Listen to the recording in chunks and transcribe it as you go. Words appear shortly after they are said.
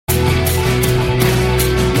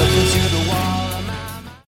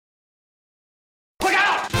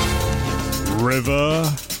River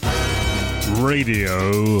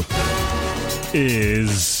Radio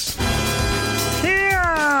is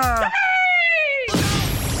here!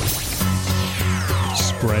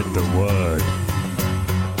 Spread the word.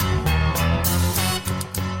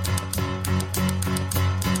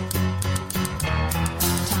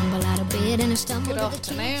 Good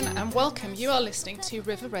afternoon and welcome. You are listening to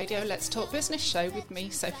River Radio Let's Talk Business Show with me,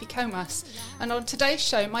 Sophie Comas. And on today's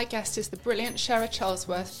show, my guest is the brilliant Sarah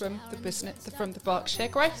Charlesworth from the Berkshire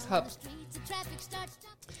Growth Hub.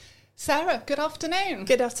 Sarah, good afternoon.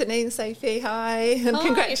 Good afternoon, Sophie. Hi, and Hi.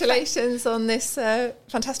 Congratulations on this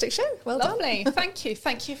fantastic show. Well Lovely. done. Thank you.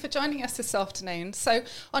 Thank you for joining us this afternoon. So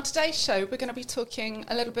on today's show, we're going to be talking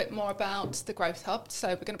a little bit more about the Growth Hub. So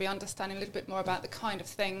we're going to be understanding a little bit more about the kind of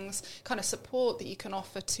things, kind of support that you can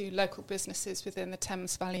offer to local businesses within the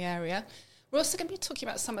Thames Valley area. We're also going to be talking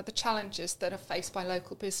about some of the challenges that are faced by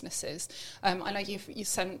local businesses. I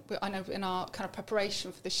know I know in our kind of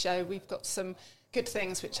preparation for the show, we've got some good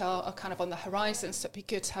things which are kind of on the horizon, so it'd be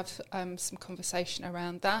good to have some conversation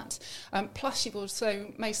around that. Plus, you've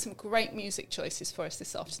also made some great music choices for us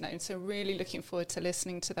this afternoon, so really looking forward to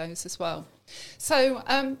listening to those as well. So,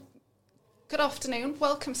 good afternoon.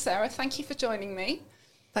 Welcome, Sarah. Thank you for joining me.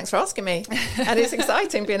 Thanks for asking me. And it's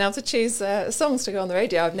exciting being able to choose songs to go on the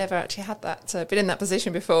radio. I've never actually had that, been in that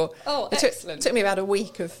position before. Oh, It took me about a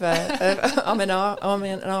week of I'm in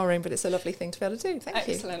our room, but it's a lovely thing to be able to do. Thank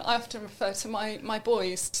you. Excellent. I often refer to my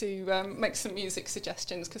boys to make some music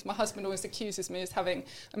suggestions because my husband always accuses me as having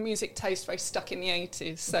a music taste very stuck in the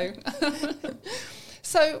 80s. So,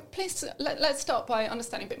 so please let's start by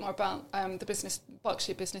understanding a bit more about the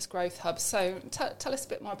Berkshire Business Growth Hub. So tell us a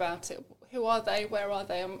bit more about it. Who are they, where are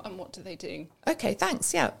they, and what do they do? Okay,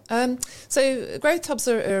 thanks. Yeah. So Growth Hubs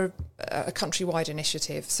are a countrywide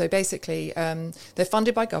initiative. So basically, they're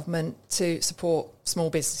funded by government to support small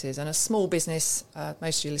businesses. And a small business,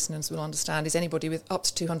 most of your listeners will understand, is anybody with up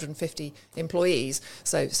to 250 employees.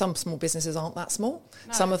 So some small businesses aren't that small.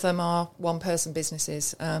 No. Some of them are one-person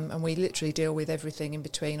businesses. And we literally deal with everything in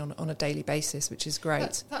between on a daily basis, which is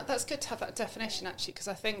great. That's good to have that definition, actually, because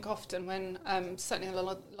I think often when, certainly a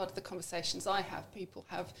lot of the conversations I have, people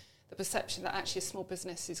have the perception that actually a small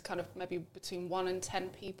business is kind of maybe between 1 and 10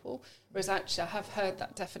 people, whereas actually I have heard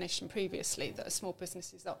that definition previously, that a small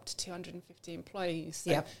business is up to 250 employees.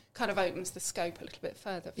 So kind of opens the scope a little bit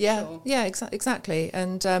further. Sure. Yeah, exactly.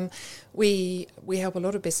 And we help a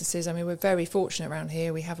lot of businesses. I mean, we're very fortunate around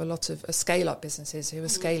here. We have a lot of scale-up businesses who are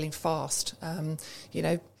scaling fast,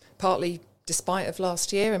 partly despite of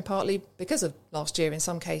last year and partly because of last year in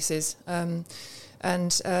some cases. So,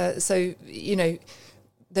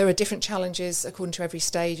 there are different challenges according to every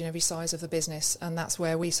stage and every size of the business, and that's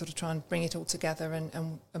where we sort of try and bring it all together and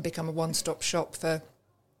become a one-stop shop for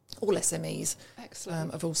all SMEs.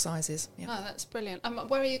 Excellent. Of all sizes. Yeah. Oh, that's brilliant.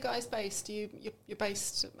 Where are you guys based? You're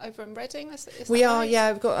based over in Reading? Is we are, right?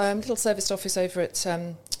 yeah. We've got a little serviced office over at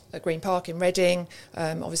Green Park in Reading.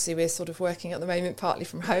 Obviously, we're sort of working at the moment partly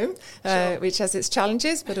from home, Sure. which has its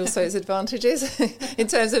challenges, but also its advantages. In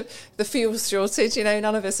terms of the fuel shortage,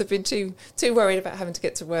 none of us have been too worried about having to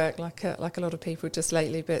get to work like a lot of people just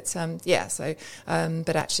lately. But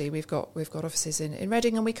but actually, we've got offices in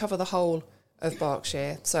Reading, and we cover the whole of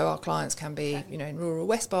Berkshire, so our clients can be, in rural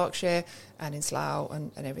West Berkshire and in Slough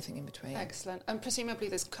and everything in between. Excellent. And presumably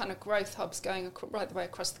there's kind of growth hubs going right the way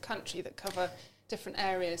across the country that cover different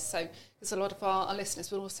areas. So there's a lot of our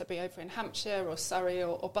listeners will also be over in Hampshire or Surrey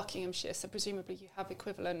or Buckinghamshire. So presumably you have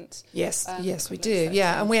equivalent. Yes, we do.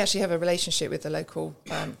 Yeah, and we actually have a relationship with the local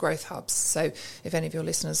growth hubs. So if any of your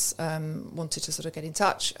listeners wanted to sort of get in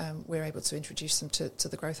touch, we're able to introduce them to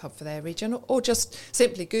the growth hub for their region, or just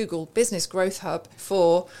simply Google Business Growth Hub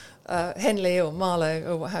for Henley or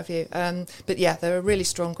Marlow or what have you. But yeah, there are really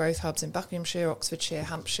strong growth hubs in Buckinghamshire, Oxfordshire,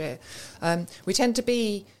 Hampshire. We tend to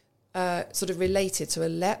be sort of related to a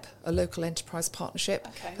LEP, a local enterprise partnership,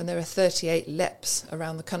 and there are 38 LEPs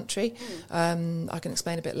around the country. I can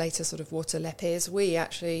explain a bit later sort of what a LEP is. We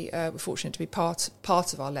actually were fortunate to be part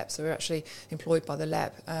of our LEP, so we're actually employed by the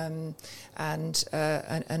LEP, and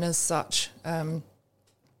as such, I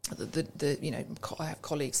have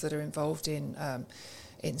colleagues that are involved in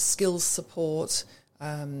skills support,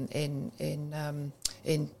 in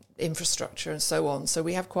infrastructure and so on. So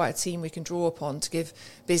we have quite a team we can draw upon to give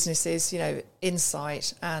businesses,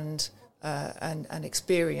 insight and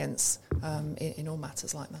experience in all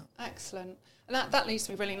matters like that. Excellent. And that leads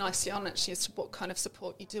me really nicely on actually as to what kind of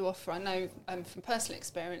support you do offer. I know from personal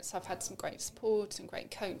experience I've had some great support and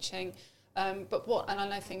great coaching, and I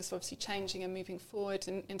know things are obviously changing and moving forward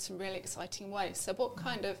in some really exciting ways. So what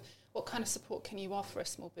kind of support can you offer a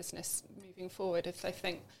small business moving forward if they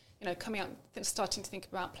think, coming up, starting to think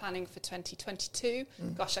about planning for 2022.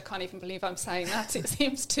 Gosh, I can't even believe I'm saying that. It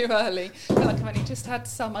seems too early. I feel like I've only just had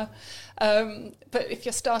summer. But if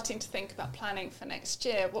you're starting to think about planning for next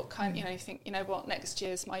year, what kind, you think, what, next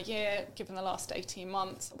year's my year, given the last 18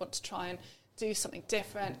 months, I want to try and do something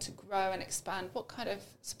different to grow and expand. What kind of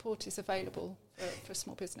support is available for a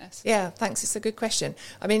small business? Yeah, thanks. It's a good question.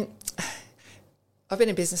 I mean, I've been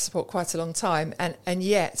in business support quite a long time, and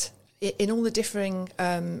yet in all the differing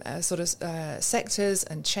sectors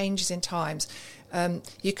and changes in times,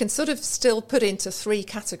 you can sort of still put into three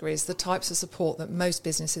categories the types of support that most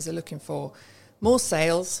businesses are looking for: more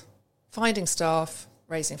sales, finding staff,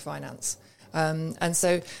 raising finance. And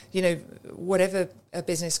so, whatever a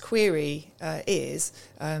business query is,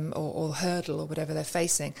 or hurdle or whatever they're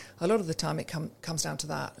facing, a lot of the time it comes down to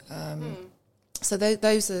that. So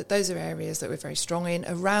those are areas that we're very strong in.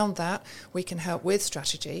 Around that, we can help with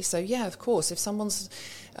strategy. So yeah, of course, if someone's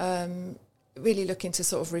really looking to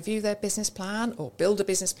sort of review their business plan or build a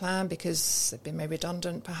business plan because they've been made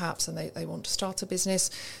redundant perhaps and they want to start a business,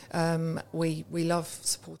 we love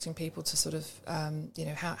supporting people to sort of,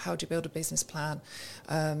 how do you build a business plan?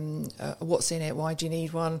 What's in it? Why do you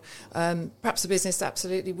need one? Perhaps a business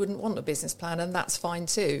absolutely wouldn't want a business plan, and that's fine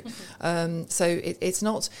too. So it's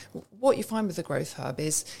not, what you find with the Growth Hub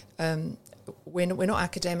is, we're not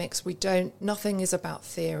academics. Nothing is about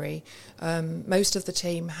theory. Most of the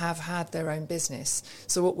team have had their own business.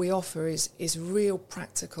 So what we offer is real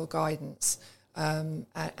practical guidance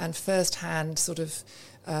and first-hand sort of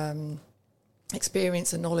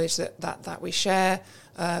experience and knowledge that we share.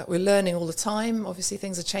 We're learning all the time. Obviously,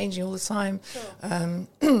 things are changing all the time. Sure.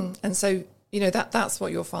 And so, that's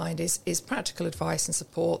what you'll find is practical advice and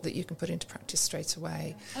support that you can put into practice straight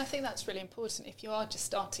away. And I think that's really important if you are just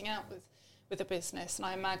starting out with a business. And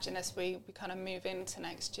I imagine as we kind of move into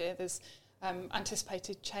next year, there's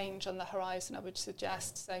anticipated change on the horizon, I would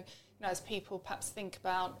suggest. So, as people perhaps think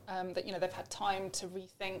about that, they've had time to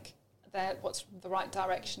rethink what's the right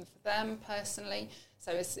direction for them personally.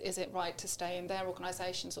 So is it right to stay in their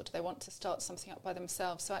organisations, or do they want to start something up by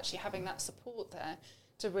themselves? So actually having that support there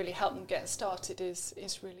to really help them get started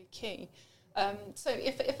is really key. So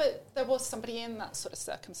if there was somebody in that sort of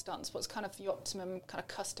circumstance, what's kind of the optimum kind of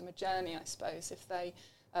customer journey, I suppose, if they,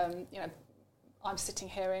 I'm sitting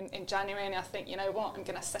here in January and I think, I'm going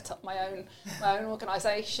to set up my own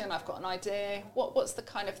organisation, I've got an idea. What's the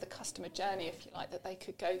kind of the customer journey, if you like, that they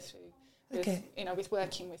could go through with, with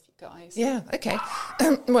working with you guys? Yeah, okay.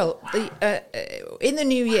 Well, in the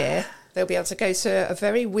new year, they'll be able to go to a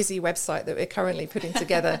very whizzy website that we're currently putting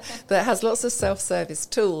together that has lots of self-service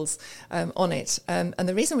tools on it. And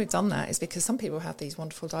the reason we've done that is because some people have these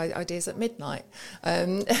wonderful ideas at midnight.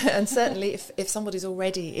 And certainly if somebody's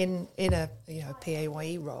already in a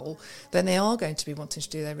PAYE role, then they are going to be wanting to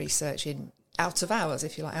do their research out of hours,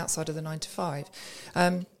 if you like, outside of the 9 to 5.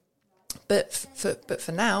 But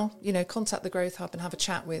for now, contact the Growth Hub and have a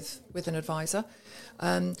chat with an advisor.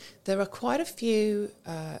 There are quite a few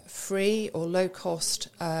free or low-cost,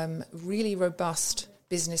 really robust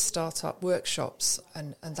business startup workshops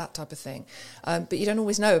and that type of thing. But you don't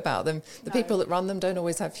always know about them. The people that run them don't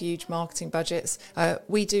always have huge marketing budgets.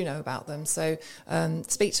 We do know about them. So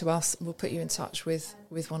speak to us. We'll put you in touch with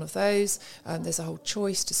one of those. There's a whole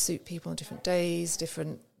choice to suit people on different days,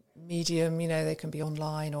 different medium, they can be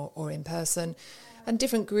online or in person, and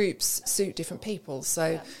different groups suit different people.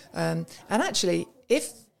 So, and actually,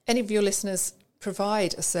 if any of your listeners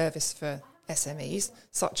provide a service for SMEs,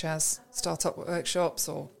 such as startup workshops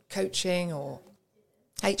or coaching or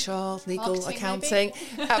HR, legal, marketing, accounting,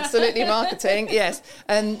 absolutely marketing, yes.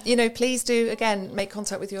 Please do, again, make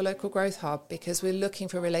contact with your local Growth Hub, because we're looking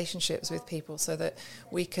for relationships with people so that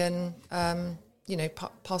we can,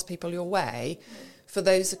 pass people your way for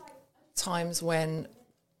those times when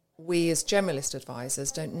we as generalist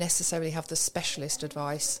advisors don't necessarily have the specialist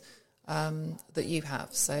advice that you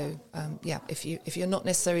have. So if you're not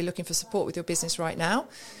necessarily looking for support with your business right now,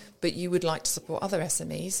 but you would like to support other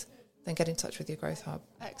SMEs, then get in touch with your Growth Hub.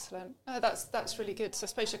 Excellent. That's really good. So I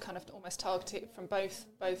suppose you're kind of almost targeted from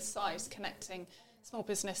both sides, connecting small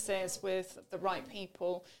businesses with the right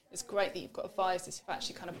people. It's great that you've got advisors who've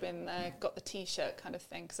actually kind of been there, got the T-shirt kind of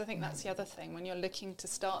thing, because I think that's the other thing. When you're looking to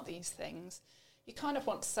start these things, you kind of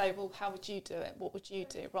want to say, well, how would you do it? What would you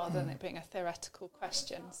do? Rather than it being a theoretical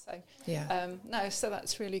question. So, so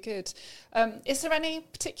that's really good. Is there any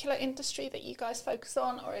particular industry that you guys focus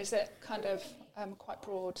on, or is it kind of quite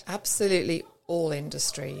broad? Absolutely. all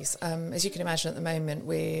industries. As you can imagine, at the moment,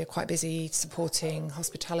 we're quite busy supporting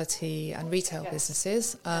hospitality and retail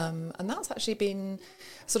businesses, and that's actually been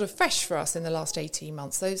sort of fresh for us in the last 18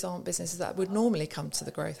 months. Those aren't businesses that would normally come to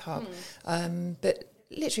the Growth Hub, but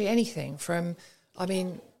literally anything from, I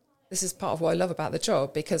mean, this is part of what I love about the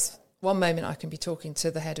job, because one moment I can be talking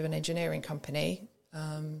to the head of an engineering company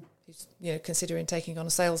who's considering taking on a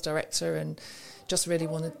sales director and just really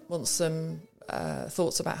wants some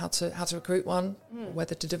thoughts about how to recruit one,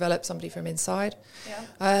 whether to develop somebody from inside.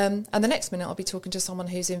 And the next minute I'll be talking to someone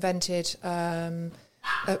who's invented a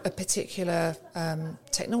particular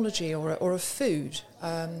technology or a food.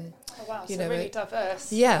 Oh wow, so really diverse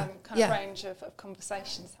kind of range of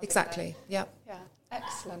conversations. Exactly, Yeah,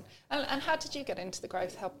 excellent. And how did you get into the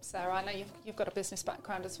Growth Hub, Sarah? I know you've got a business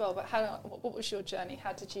background as well, but what was your journey?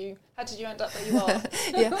 How did you end up where you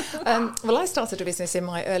are? Well, I started a business in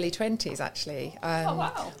my early 20s, actually. Oh,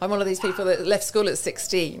 wow. I'm one of these people that left school at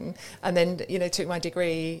 16 and then, took my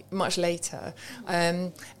degree much later.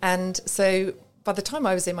 And so by the time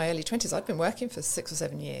I was in my early 20s, I'd been working for 6 or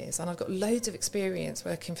 7 years, and I've got loads of experience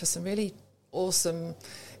working for some really awesome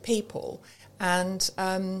people. And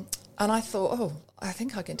I thought, I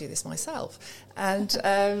think I can do this myself. And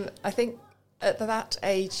I think at that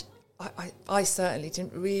age, I certainly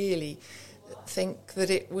didn't really think that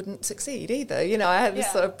it wouldn't succeed either. I had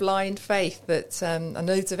this sort of blind faith that and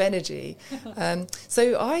loads of energy.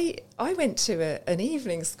 So I went to an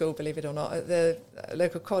evening school, believe it or not, at the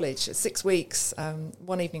local college, 6 weeks,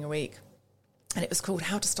 one evening a week. And it was called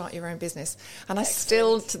How to Start Your Own Business. And I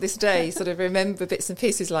still, to this day, sort of remember bits and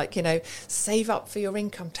pieces like, save up for your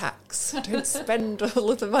income tax, don't spend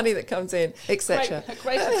all of the money that comes in, etc.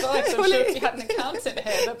 Great advice. I'm sure if you had an accountant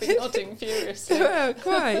here, they'd be nodding furiously. Well,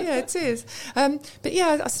 quite, it is. But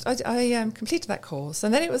yeah, I completed that course.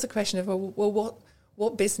 And then it was a question of,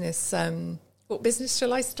 what business... what business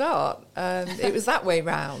shall I start? It was that way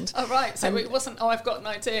round. Oh, right. So it wasn't, I've got an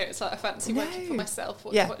idea. It's like, I fancy working for myself.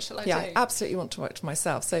 What shall I do? Yeah, I absolutely want to work for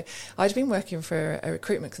myself. So I'd been working for a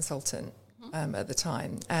recruitment consultant at the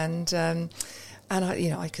time. And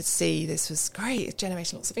I could see this was great,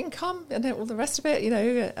 generating lots of income and all the rest of it,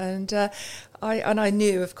 and I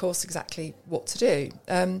knew, of course, exactly what to do.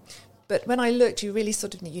 But when I looked, you really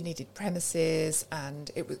you needed premises, and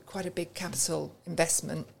it was quite a big capital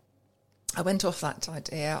investment. I went off that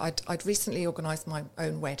idea. I'd recently organised my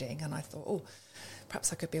own wedding, and I thought,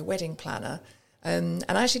 perhaps I could be a wedding planner. And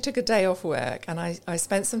I actually took a day off work, and I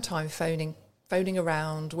spent some time phoning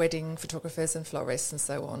around wedding photographers and florists and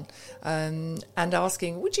so on, and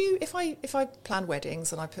asking, would you, if I plan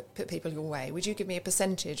weddings and I put people your way, would you give me a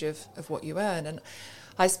percentage of what you earn? And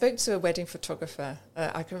I spoke to a wedding photographer.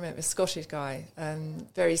 I can remember, a Scottish guy,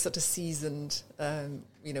 very sort of seasoned,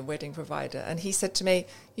 wedding provider. And he said to me,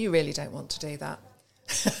 "You really don't want to do that."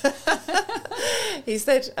 He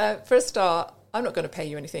said, "For a start, I'm not going to pay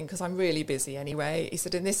you anything because I'm really busy anyway." He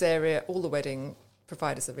said, "In this area, all the wedding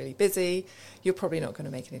providers are really busy. You're probably not going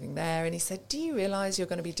to make anything there." And he said, "Do you realise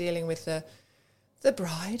you're going to be dealing with the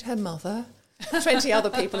bride, her mother, 20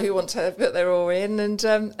 other people who want to put their all in, and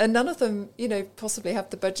none of them, possibly have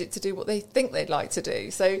the budget to do what they think they'd like to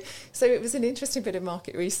do." So it was an interesting bit of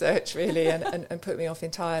market research, really, and put me off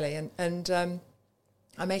entirely. And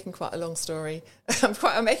I'm making quite a long story.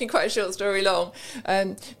 I'm making quite a short story long.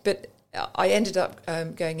 But I ended up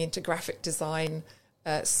going into graphic design,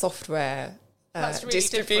 software That's really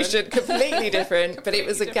distribution, different. completely different. But it Completely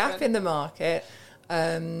was a gap different. in the market.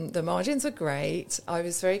 The margins are great. I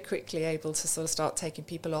was very quickly able to sort of start taking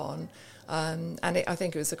people on. I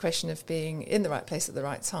think it was a question of being in the right place at the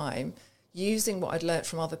right time, using what I'd learnt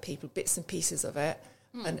from other people, bits and pieces of it,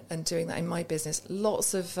 and doing that in my business.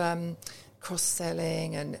 Lots of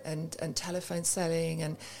cross-selling and telephone selling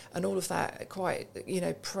and all of that, quite,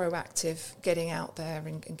 proactive, getting out there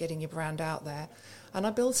and getting your brand out there. And I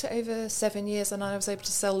built it over 7 years, and I was able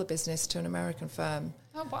to sell the business to an American firm.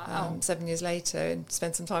 Oh, wow. 7 years later, and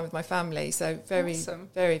spend some time with my family. So very, Awesome.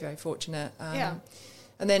 very, very fortunate. Yeah.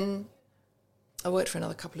 And then I worked for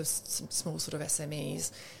another couple of small sort of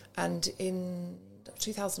SMEs. And in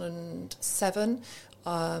 2007,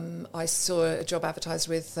 I saw a job advertised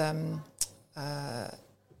with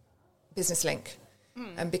Business Link.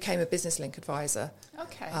 And became a Business Link advisor.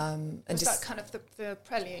 Okay. And was just, that kind of the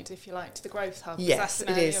prelude, if you like, to the Growth Hub? Yes, that's an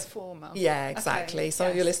it earlier is. form of. Yeah, exactly. Okay, Some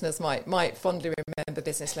of your yes. listeners might fondly remember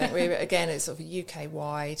Business Link. Again, it's sort of a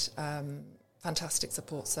UK-wide, fantastic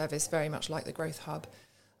support service, very much like the Growth Hub.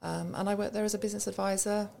 And I worked there as a business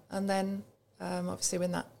advisor. And then, obviously,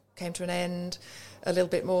 when that came to an end, a little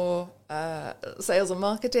bit more sales and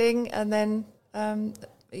marketing, and then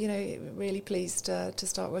really pleased to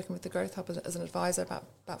start working with the Growth Hub as an advisor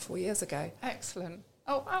about 4 years ago. Excellent.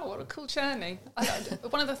 Oh, wow, what a cool journey.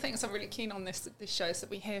 One of the things I'm really keen on this show is that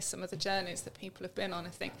we hear some of the journeys that people have been on. I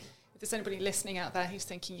think if there's anybody listening out there who's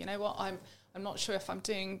thinking, you know what, I'm not sure if I'm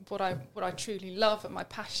doing what I truly love and my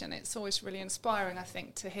passion, it's always really inspiring, I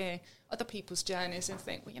think, to hear other people's journeys and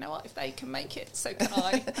think, well, you know what, if they can make it, so can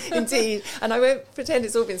I. Indeed. And I won't pretend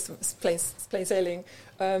it's all been plain sailing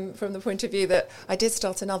from the point of view that I did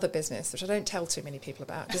start another business, which I don't tell too many people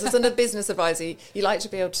about. Because as a business advisor, you like to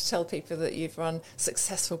be able to tell people that you've run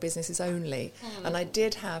successful businesses only. And I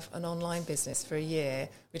did have an online business for a year,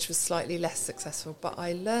 which was slightly less successful, but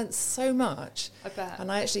I learnt so much. I bet.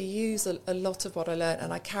 And I actually use a lot of what I learnt,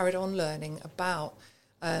 and I carried on learning about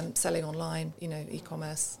selling online,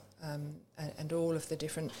 e-commerce, and all of the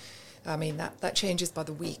different, I mean, that changes by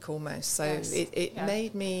the week almost. So yes. it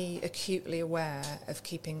made me acutely aware of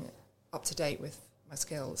keeping up to date with my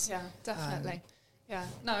skills. Yeah, definitely.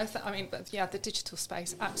 The digital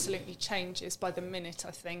space absolutely changes by the minute,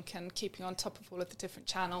 I think, and keeping on top of all of the different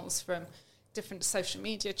channels, from different social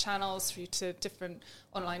media channels through to different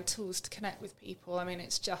online tools to connect with people. I mean,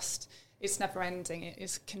 it's never ending. It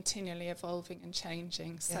is continually evolving and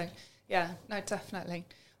changing. So, definitely.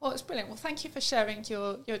 Well, it's brilliant. Well, thank you for sharing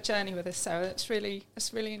your journey with us, Sarah. It's really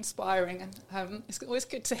inspiring, and it's always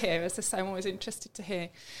good to hear. As I say, I'm always interested to hear.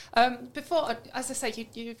 As I say,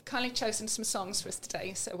 you've kindly chosen some songs for us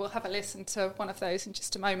today, so we'll have a listen to one of those in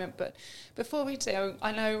just a moment. But before we do,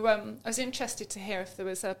 I know I was interested to hear if there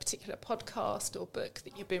was a particular podcast or book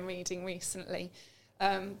that you've been reading recently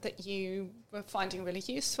that you were finding really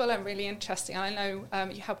useful and really interesting. I know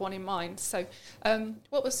you have one in mind. So,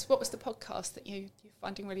 what was the podcast that you're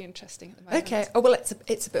finding really interesting at the moment? Okay. Oh well,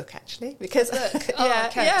 it's a book actually, because it's a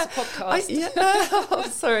podcast. Oh,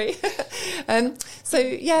 sorry.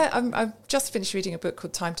 I've just finished reading a book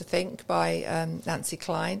called Time to Think by Nancy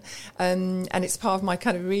Kline, and it's part of my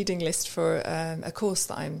kind of reading list for a course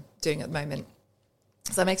that I'm doing at the moment.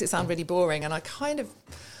 So that makes it sound really boring, and I kind of.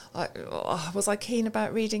 Was I keen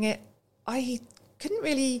about reading it? I couldn't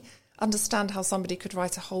really understand how somebody could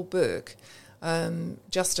write a whole book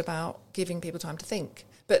just about giving people time to think.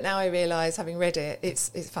 But now I realise, having read it, it's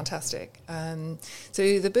fantastic.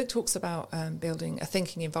 So the book talks about building a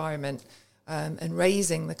thinking environment and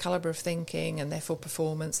raising the calibre of thinking and therefore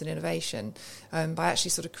performance and innovation by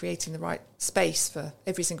actually sort of creating the right space for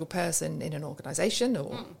every single person in an organisation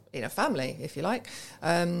or in a family, if you like,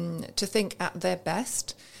 to think at their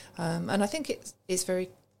best. And I think it's very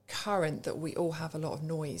current that we all have a lot of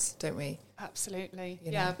noise, don't we? Absolutely.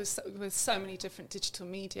 You know? With so many different digital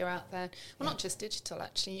media out there. Well, not just digital,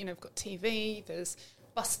 actually. We've got TV, there's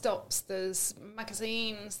bus stops, there's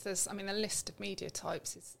magazines, the list of media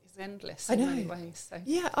types is endless in many ways. So.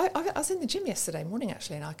 Yeah, I was in the gym yesterday morning,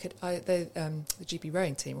 actually, and the GB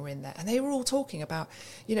rowing team were in there, and they were all talking about,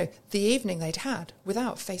 the evening they'd had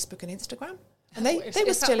without Facebook and Instagram. And they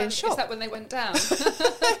were still in shock. Is that when they went down?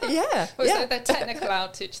 Yeah. Or is that their technical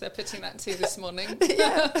outage they're putting that to this morning?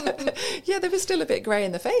 Yeah, they were still a bit grey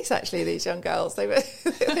in the face, actually, these young girls. They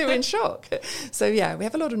were in shock. So, yeah, we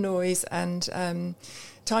have a lot of noise. And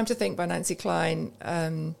Time to Think by Nancy Kline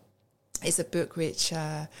is a book which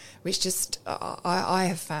just I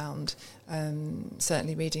have found,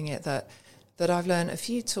 certainly reading it, that I've learned a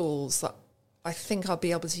few tools that I think I'll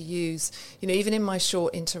be able to use, even in my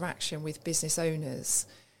short interaction with business owners.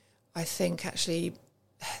 I think actually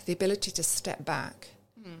the ability to step back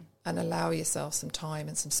and allow yourself some time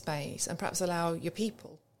and some space, and perhaps allow your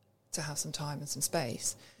people to have some time and some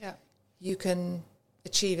space, you can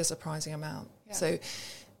achieve a surprising amount. Yeah. So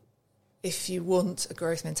if you want a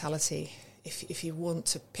growth mentality, if you want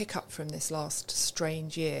to pick up from this last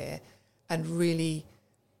strange year and really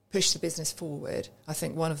push the business forward, I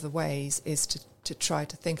think one of the ways is to try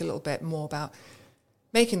to think a little bit more about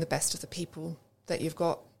making the best of the people that you've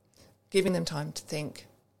got, giving them time to think,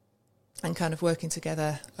 and kind of working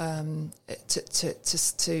together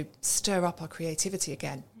to stir up our creativity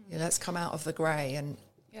again. Let's come out of the grey and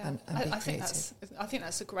be creative. I think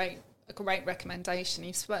that's a great recommendation.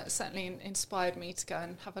 You've certainly inspired me to go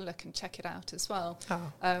and have a look and check it out as well.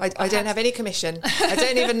 I don't have any commission. I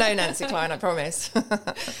don't even know Nancy Kline, I promise.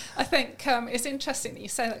 I think it's interesting that you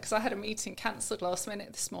say that, because I had a meeting cancelled last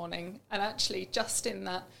minute this morning, and actually just in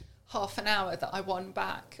that half an hour that I won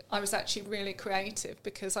back, I was actually really creative,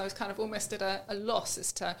 because I was kind of almost at a loss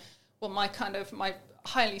as to, my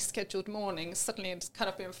highly scheduled morning suddenly had kind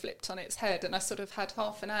of been flipped on its head, and I sort of had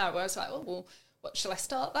half an hour where I was like, what shall I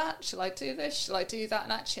start that? Shall I do this? Shall I do that?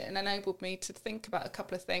 And actually it enabled me to think about a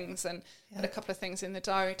couple of things and put a couple of things in the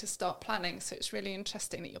diary to start planning. So it's really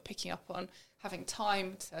interesting that you're picking up on having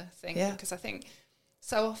time to think, because I think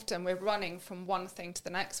so often we're running from one thing to the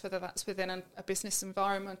next, whether that's within a business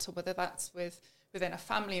environment or whether that's within a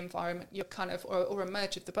family environment. You're kind of, or a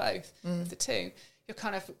merge of of the two. You're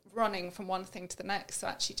kind of running from one thing to the next. So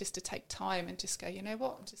actually just to take time and just go, you know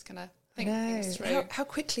what, I'm just going to think things through. How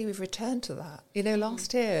quickly we've returned to that.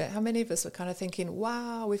 Last year, how many of us were kind of thinking,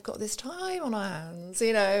 wow, we've got this time on our hands,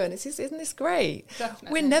 and isn't this great?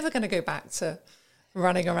 Definitely. We're never going to go back to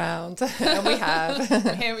running around, and we have.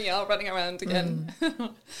 Here we are running around again.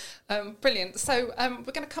 Brilliant. So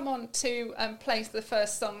we're going to come on to play the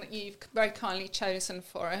first song that you've very kindly chosen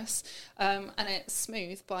for us, and it's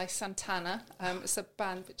Smooth by Santana. It's a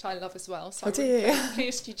band which I love as well, so I'm really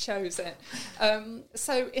pleased you chose it.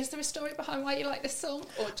 So is there a story behind why you like this song,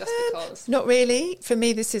 or just because? Not really. For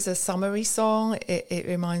me, this is a summery song. It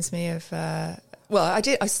reminds me of...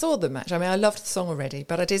 I saw them actually. I mean, I loved the song already,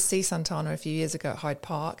 but I did see Santana a few years ago at Hyde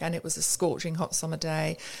Park, and it was a scorching hot summer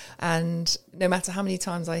day. And no matter how many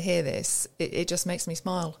times I hear this, it just makes me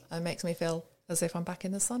smile and makes me feel as if I'm back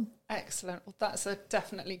in the sun. Excellent. Well, that's a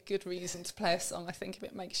definitely good reason to play a song, I think, if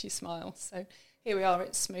it makes you smile. So here we are,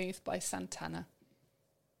 it's Smooth by Santana.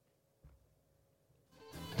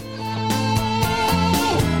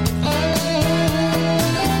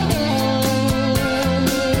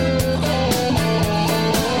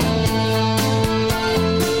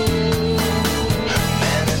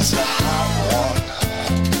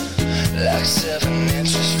 Like 7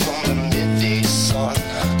 inches from the midday sun.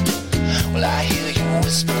 Well, I hear you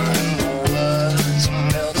whispering the words to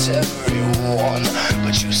melt everyone,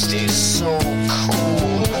 but you stay so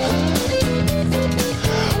cool.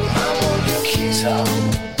 My Mona Lisa,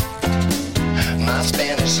 my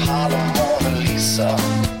Spanish Harlem Mona Lisa.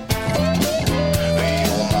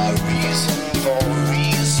 You're my reason for a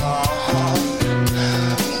reason,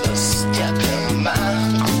 the step in my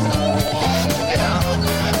groove.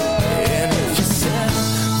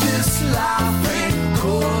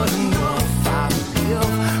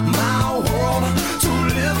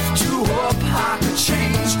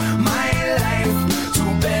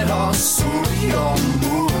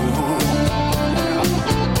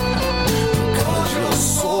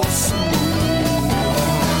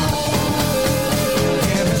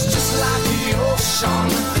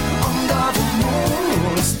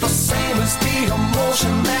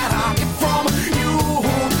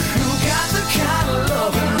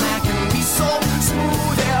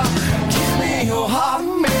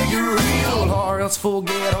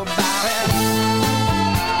 Forget about it.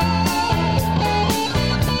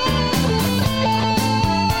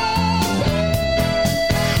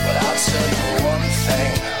 But I'll tell you one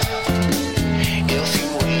thing. If you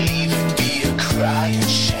would leave, it'd be a crying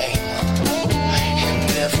shame. In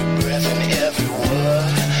every breath and every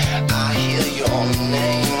word, I hear your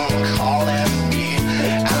name calling me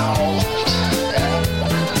out.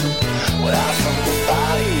 Without from the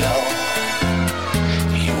body,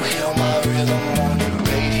 you hear my rhythm.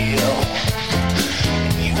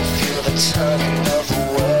 Turning of the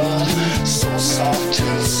world, so soft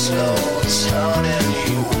and slow, turning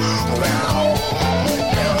you round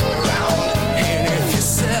and round. And if you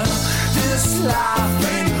said this life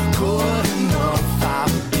ain't good enough, I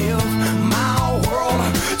would give my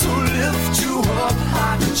world to lift you up.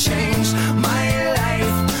 I could change my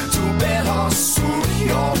life to better suit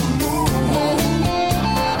your mood,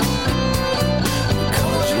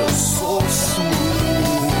 because you're so smooth.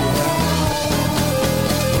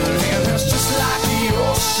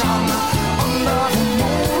 Under the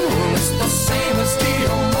moon, it's the same as the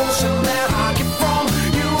emotion that I get from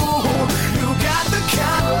you. You got the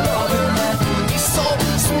kind of loving that can be so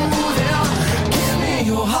smooth. Yeah. Give me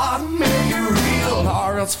your heart, make it real,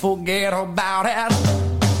 or else forget about it.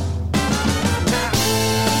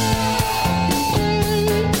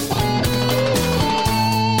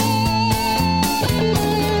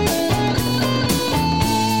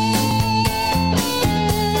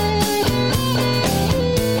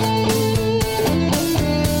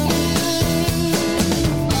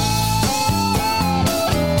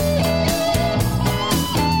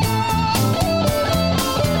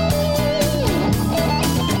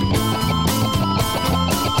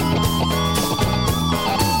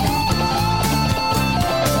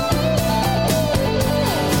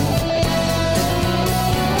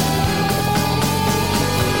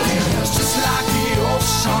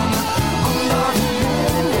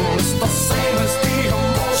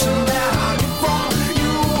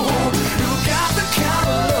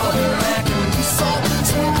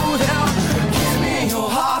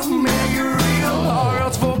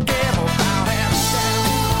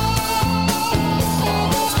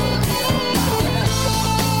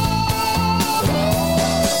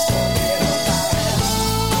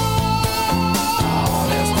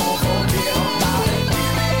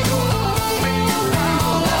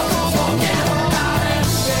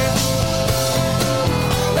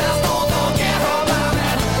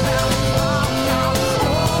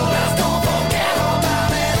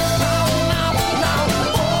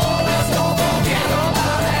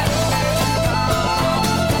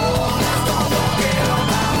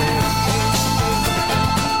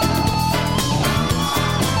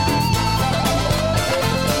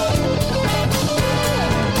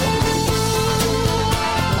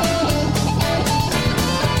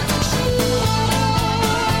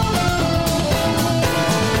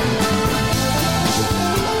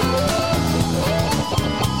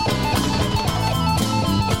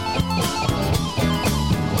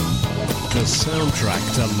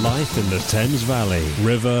 soundtrack to life in the Thames Valley.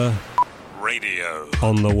 River Radio.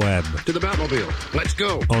 On the web. To the Batmobile. Let's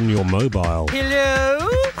go. On your mobile. Hello?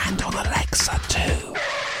 And on Alexa too.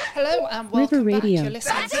 Hello and welcome River back. Radio. You're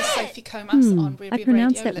listening to Sophie Comas on Ruby I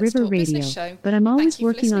pronounce Radio. that Let's River Talk Business Radio, Show. but I'm always Thank you for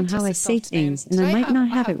working on listening how to I us say this afternoon. things, and I Today might not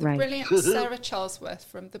have I it the right. brilliant Sarah Charlesworth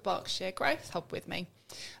from the Berkshire Growth Hub with me.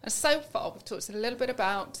 And so far we've talked a little bit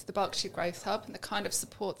about the Berkshire Growth Hub and the kind of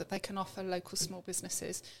support that they can offer local small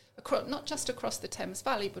businesses, not just across the Thames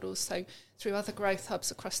Valley, but also through other growth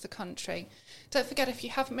hubs across the country. Don't forget, if you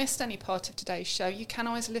have missed any part of today's show, you can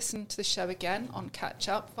always listen to the show again on Catch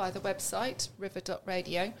Up via the website,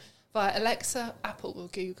 river.radio, via Alexa, Apple or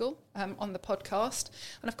Google on the podcast.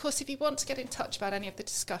 And of course, if you want to get in touch about any of the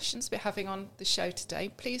discussions we're having on the show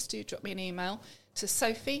today, please do drop me an email to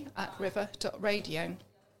sophie@river.radio.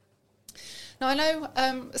 Now, I know,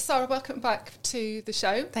 Sarah, welcome back to the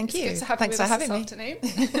show. Thank you. It's good to have Thanks you for with us having this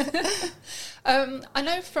afternoon. I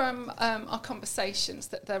know from our conversations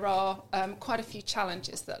that there are quite a few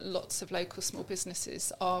challenges that lots of local small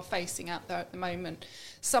businesses are facing out there at the moment,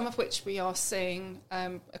 some of which we are seeing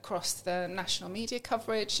across the national media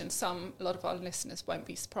coverage, and some a lot of our listeners won't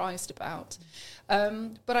be surprised about.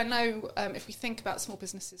 But I know if we think about small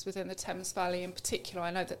businesses within the Thames Valley in particular,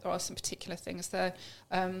 I know that there are some particular things they're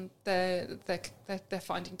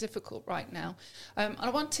finding difficult right now. And I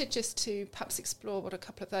wanted just to perhaps explore what a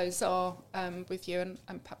couple of those are with you, and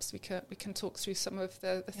perhaps we can talk through some of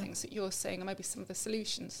the things that you're seeing and maybe some of the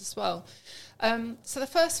solutions as well. So the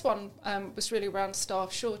first one was really around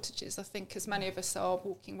staff shortages. I think as many of us are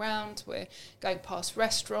walking around, we're going past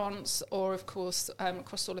restaurants, or of course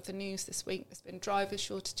across all of the news this week there's been driver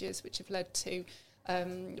shortages which have led to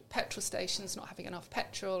petrol stations not having enough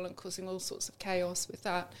petrol and causing all sorts of chaos with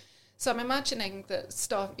that. So I'm imagining that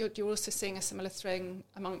staff, you're also seeing a similar thing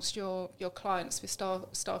amongst your clients with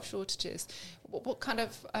staff shortages. What kind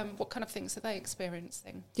of things are they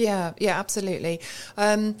experiencing? Yeah, absolutely.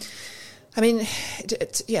 Two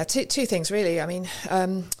things really. I mean,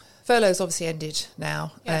 furlough's obviously ended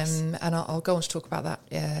now, yes. And I'll go on to talk about that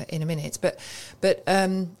in a minute.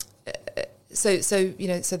 So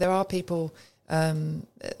there are people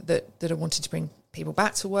that are wanting to bring people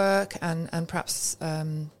back to work, and perhaps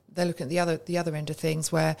they're looking at the other end of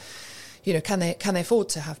things where, can they afford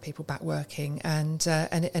to have people back working, and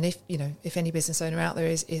if any business owner out there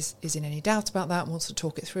is in any doubt about that and wants to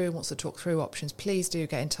talk through options, please do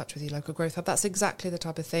get in touch with your local growth hub. That's exactly the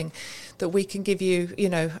type of thing that we can give you,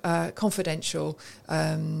 confidential,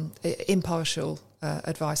 impartial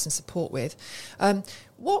advice and support with.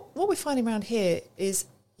 What we're finding around here is,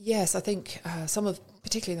 yes, I think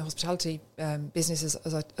particularly in the hospitality businesses,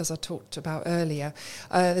 as I talked about earlier,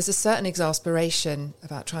 there's a certain exasperation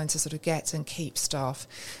about trying to sort of get and keep staff.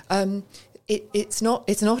 It's not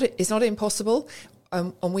impossible,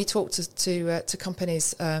 and we talk to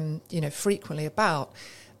companies, frequently about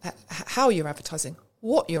how you're advertising,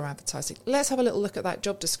 what you're advertising. Let's have a little look at that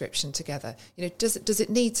job description together. Does it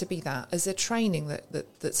need to be that? Is there training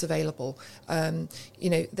that's available?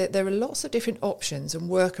 There are lots of different options and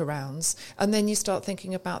workarounds, and then you start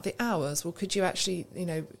thinking about the hours. Well, could you actually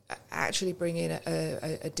bring in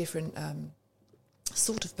a different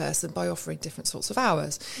sort of person by offering different sorts of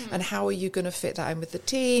hours, and how are you going to fit that in with the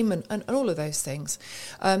team and all of those things?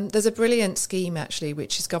 There's a brilliant scheme actually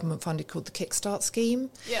which is government funded called the Kickstart scheme.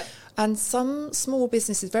 Yeah. And some small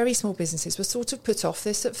businesses, very small businesses, were sort of put off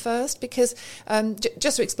this at first because,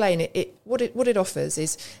 just to explain what it offers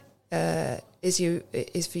is for you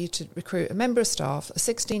to recruit a member of staff, a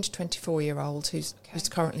 16 to 24-year-old who's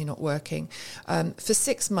currently not working, for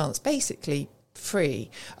 6 months, basically free.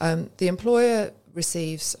 The employer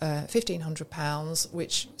receives £1,500,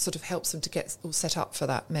 which sort of helps them to get all set up for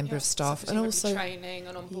that member of staff, and also training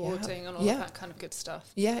and onboarding and all of that kind of good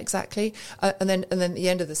stuff. Yeah, exactly. And then at the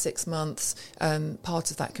end of the 6 months,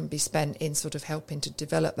 part of that can be spent in sort of helping to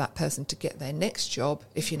develop that person to get their next job.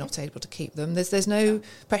 If you're not able to keep them, there's no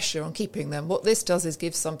pressure on keeping them. What this does is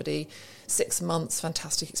give somebody 6 months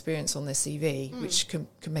fantastic experience on their CV, which can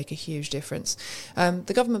make a huge difference.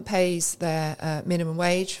 The government pays their minimum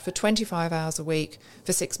wage for 25 hours a week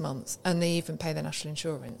for 6 months, and they even pay their national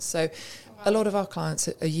insurance. So a lot of our clients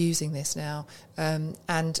are using this now,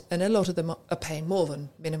 and a lot of them are paying more than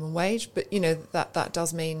minimum wage, but that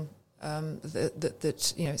does mean that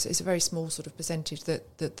it's a very small sort of percentage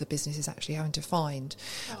that the business is actually having to find,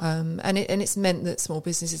 and it's meant that small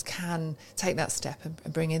businesses can take that step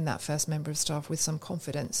and bring in that first member of staff with some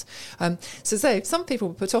confidence. So some people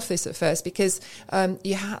were put off this at first because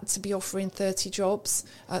you had to be offering 30 jobs.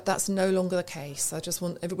 That's no longer the case. I just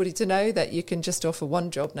want everybody to know that you can just offer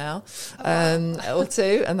one job now, or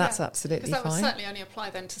two, and that's absolutely fine. Because that would certainly only apply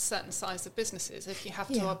then to certain size of businesses. If you have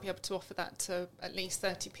to be able to offer that to at least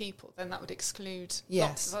 30 people, then that would exclude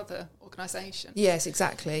lots of other organisations. Yes,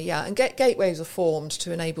 exactly, yeah. And gateways are formed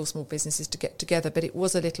to enable small businesses to get together, but it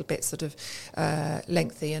was a little bit sort of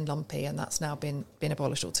lengthy and lumpy, and that's now been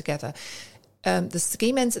abolished altogether. The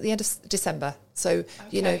scheme ends at the end of December. So,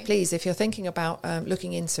 please, if you're thinking about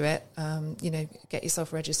looking into it, get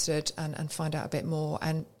yourself registered and find out a bit more.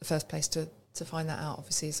 And the first place to find that out,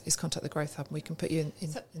 obviously, is contact the Growth Hub, and we can put you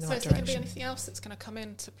in the right direction. So is there going to be anything else that's going to come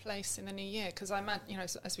into place in the new year? Because I imagine,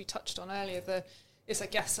 as we touched on earlier, there's, I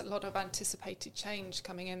guess, a lot of anticipated change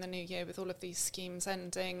coming in the new year with all of these schemes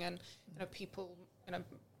ending and, people,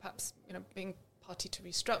 perhaps, being party to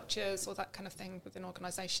restructures or that kind of thing within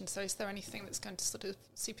organisations. So is there anything that's going to sort of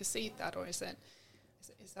supersede that, or is that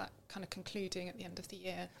kind of concluding at the end of the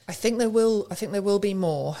year? I think there will be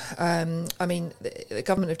more. The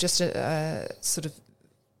government have just sort of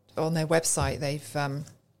on their website, they've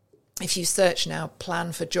if you search now,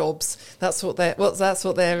 plan for jobs, that's what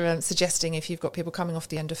they're suggesting. If you've got people coming off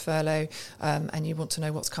the end of furlough and you want to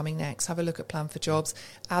know what's coming next, have a look at Plan for Jobs.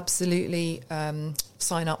 Absolutely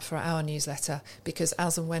sign up for our newsletter, because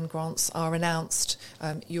as and when grants are announced,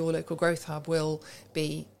 your local Growth Hub will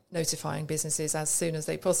be notifying businesses as soon as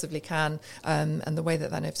they possibly can, and the way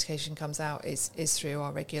that notification comes out is through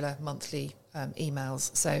our regular monthly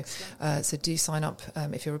emails. So do sign up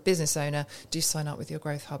if you're a business owner. Do sign up with your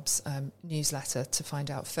Growth Hub's newsletter to find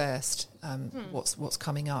out first what's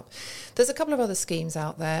coming up. There's a couple of other schemes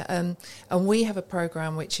out there, and we have a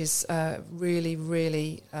program which is really,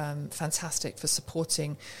 really fantastic for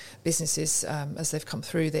supporting businesses as they've come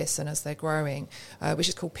through this and as they're growing, which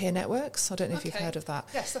is called Peer Networks. I don't know if you've heard of that.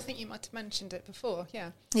 Yes, I think you might have mentioned it before.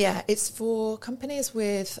 Yeah, it's for companies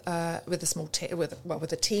with a small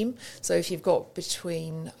with a team. So if you've got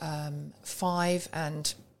between 5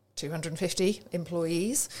 and 250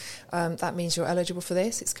 employees, that means you're eligible for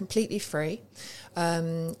this. It's completely free.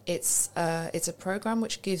 It's a program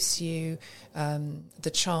which gives you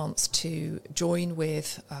the chance to join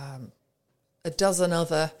with a dozen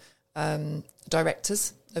other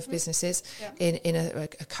directors of businesses in a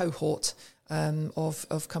cohort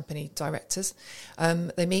of company directors.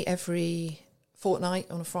 They meet every fortnight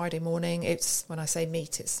on a Friday morning. It's, when I say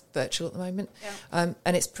meet, it's virtual at the moment, and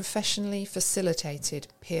it's professionally facilitated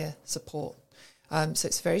peer support. So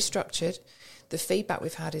it's very structured. The feedback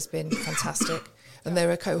we've had has been fantastic, and there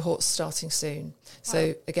are cohorts starting soon.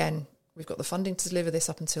 So again, we've got the funding to deliver this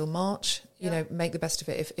up until March. Make the best of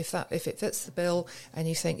it. If it fits the bill, and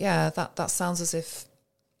you think, that sounds as if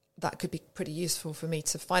that could be pretty useful for me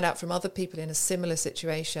to find out from other people in a similar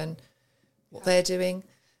situation what they're doing.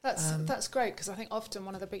 That's great, because I think often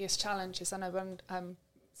one of the biggest challenges, I know when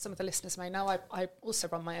some of the listeners may know, I also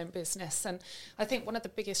run my own business, and I think one of the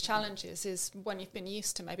biggest challenges is when you've been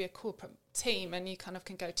used to maybe a corporate team and you kind of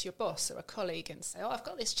can go to your boss or a colleague and say, I've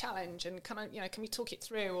got this challenge, and can we talk it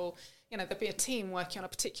through? Or there'd be a team working on a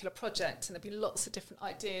particular project, and there'd be lots of different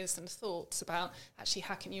ideas and thoughts about actually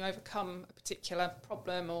how can you overcome a particular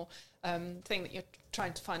problem or thing that you're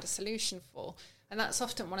trying to find a solution for. And that's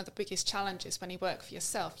often one of the biggest challenges when you work for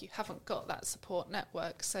yourself. You haven't got that support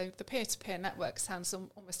network. So the peer-to-peer network sounds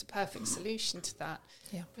almost a perfect solution to that.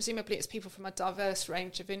 Yeah. Presumably it's people from a diverse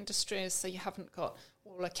range of industries, so you haven't got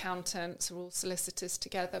all accountants or all solicitors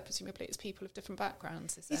together. Presumably it's people of different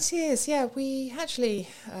backgrounds, is it? It is, yeah. We actually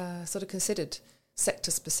sort of considered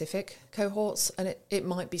sector-specific cohorts, and it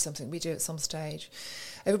might be something we do at some stage.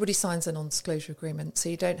 Everybody signs a non-disclosure agreement, so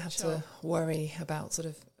you don't have to worry about sort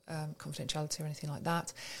of confidentiality or anything like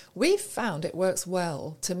that. We've found it works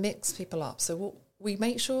well to mix people up. So we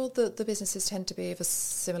make sure that the businesses tend to be of a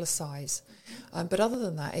similar size. But other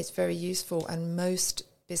than that, it's very useful, and most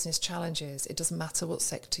business challenges, it doesn't matter what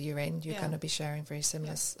sector you're in, you're going to be sharing very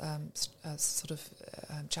similar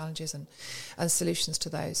challenges and solutions to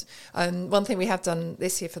those. One thing we have done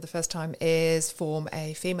this year for the first time is form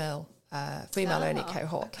a female-only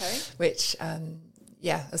cohort, which,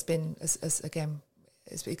 has been, again,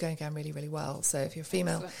 it's going down really, really well. So if you're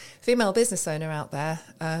a female business owner out there,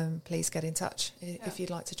 please get in touch if you'd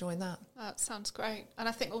like to join that. That sounds great. And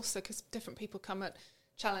I think also because different people come at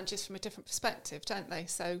challenges from a different perspective, don't they?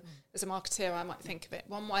 So as a marketeer, I might think of it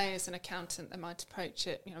one way. As an accountant, they might approach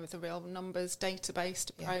it, with a real numbers,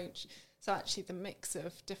 data-based approach. So actually the mix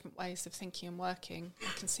of different ways of thinking and working,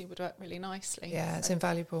 I can see would work really nicely. Yeah, so, it's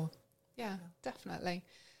invaluable. Yeah, definitely.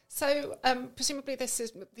 So presumably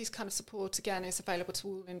these kind of support, again, is available to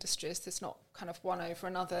all industries. There's not kind of one over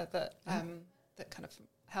another that that kind of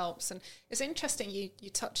helps. And it's interesting you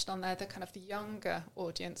touched on there the kind of the younger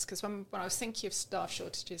audience, because when I was thinking of staff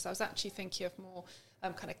shortages, I was actually thinking of more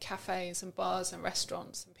kind of cafes and bars and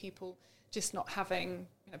restaurants, and people just not having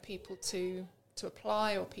people to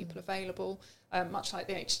apply or people available, much like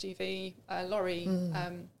the HGV lorry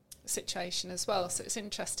situation as well. So it's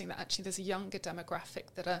interesting that actually there's a younger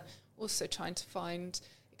demographic that are also trying to find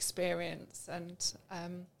experience and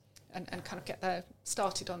kind of get their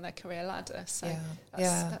started on their career ladder. So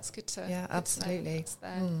that's good to absolutely. Good to know that's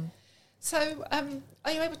there. So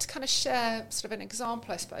are you able to kind of share sort of an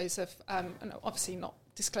example, I suppose, of and obviously not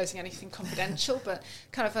disclosing anything confidential, but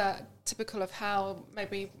kind of a typical of how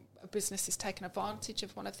maybe a business has taken advantage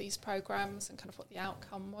of one of these programs and kind of what the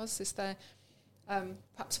outcome was? Is there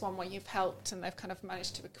perhaps one where you've helped and they've kind of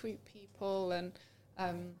managed to recruit people and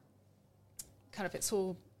kind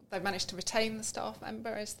of they've managed to retain the staff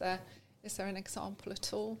member? Is there an example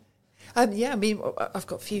at all? I mean, I've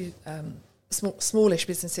got a few smallish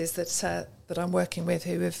businesses that I'm working with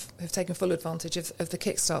who have taken full advantage of the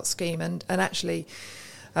Kickstart scheme, and actually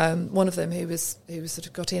one of them who was sort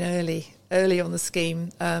of got in early on the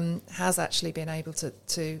scheme has actually been able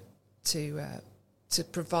to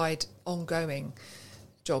provide ongoing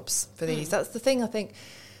jobs for these. That's the thing. I think,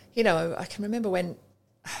 I can remember when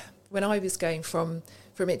I was going from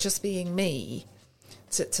it just being me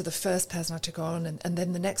to the first person I took on, and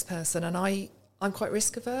then the next person, and I'm quite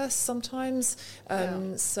risk averse sometimes,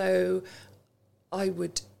 so I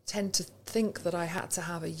would tend to think that I had to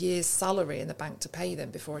have a year's salary in the bank to pay them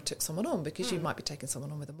before I took someone on, because you might be taking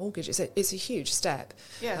someone on with a mortgage. It's a huge step.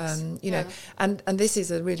 Yes. And this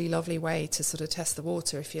is a really lovely way to sort of test the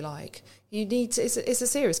water, if you like. You need to, it's a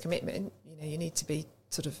serious commitment. You need to be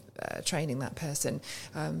sort of training that person,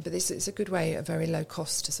 but this is a good way at very low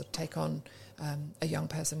cost to sort of take on a young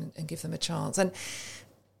person and give them a chance. And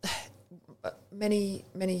many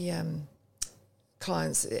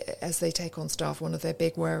clients, as they take on staff, one of their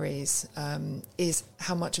big worries is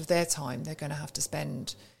how much of their time they're going to have to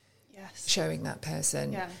spend showing that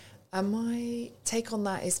person. Yeah. And my take on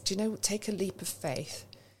that is, take a leap of faith.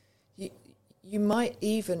 You might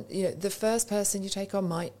even, the first person you take on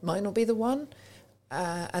might not be the one,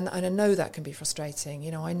 and I know that can be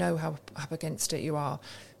frustrating. I know how up against it you are,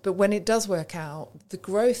 but when it does work out, the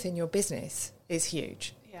growth in your business is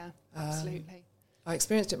huge. Yeah, absolutely. I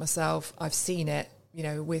experienced it myself. I've seen it,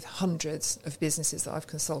 with hundreds of businesses that I've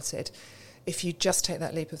consulted. If you just take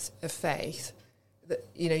that leap of faith, that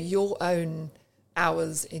your own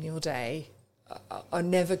hours in your day are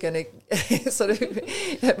never going to sort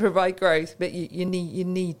of provide growth, but you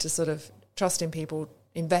need to sort of trust in people,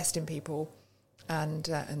 invest in people, and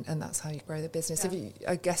that's how you grow the business. Yeah.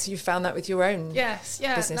 I guess you found that with your own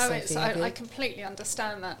business. No, I completely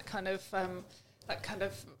understand that kind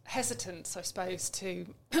of hesitance, I suppose, to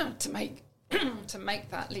make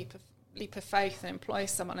that leap of faith and employ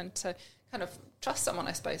someone and to kind of trust someone,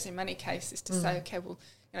 I suppose, in many cases, to say, okay, well,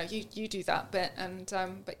 you do that bit, and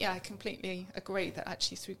but I completely agree that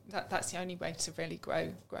actually that's the only way to really grow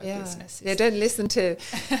business. Yeah, don't listen to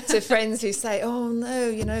friends who say, oh no,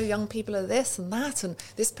 young people are this and that, and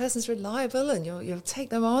this person's reliable, and you'll take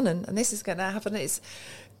them on, and this is going to happen.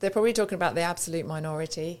 They're probably talking about the absolute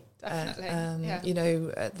minority.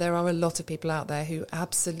 Definitely. There are a lot of people out there who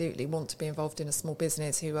absolutely want to be involved in a small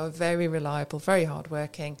business, who are very reliable, very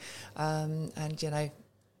hardworking, and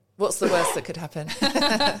what's the worst that could happen?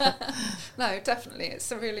 No, definitely.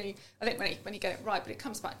 It's I think when you get it right, but it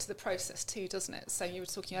comes back to the process too, doesn't it? So you were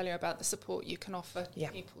talking earlier about the support you can offer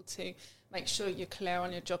people to make sure you're clear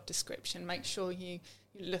on your job description, make sure you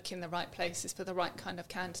look in the right places for the right kind of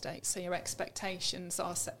candidates, so your expectations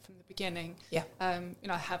are set from the beginning. Yeah.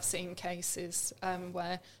 I have seen cases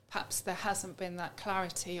where perhaps there hasn't been that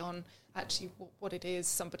clarity on actually what it is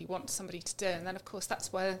somebody wants somebody to do, and then of course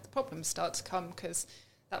that's where the problems start to come, because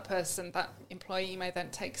that employee may then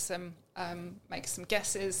make some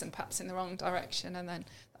guesses and perhaps in the wrong direction, and then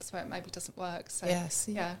that's where it maybe doesn't work. So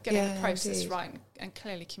getting the process indeed right and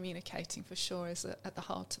clearly communicating for sure is at the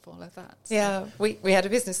heart of all of that. So. Yeah, we had a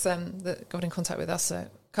business that got in contact with us a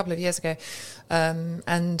couple of years ago,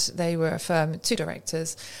 and they were a firm, 2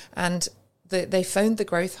 directors, and they phoned the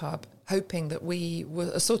Growth Hub hoping that we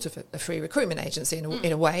were a sort of a free recruitment agency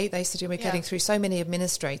in a way. They said, we're getting through so many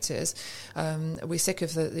administrators. We're sick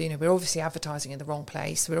of we're obviously advertising in the wrong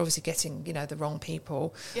place. We're obviously getting, the wrong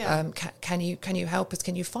people. Yeah. Can you help us?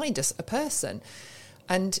 Can you find us a person?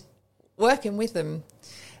 And working with them,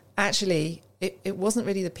 actually, it wasn't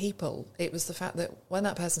really the people. It was the fact that when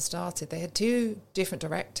that person started, they had 2 different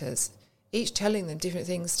directors, each telling them different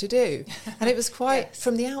things to do. And it was quite,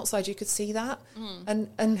 from the outside, you could see that. And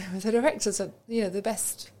the directors had, the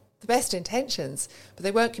best intentions, but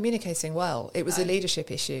they weren't communicating well. It was a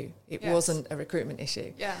leadership issue. It wasn't a recruitment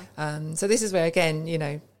issue. Yeah. So this is where,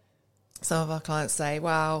 again, some of our clients say,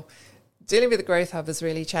 wow, dealing with the Growth Hub has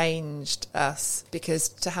really changed us, because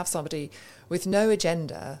to have somebody with no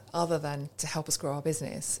agenda other than to help us grow our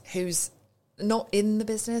business, who's not in the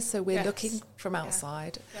business, so we're looking from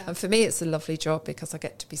outside. Yeah. And for me, it's a lovely job because I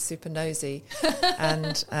get to be super nosy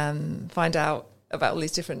and find out about all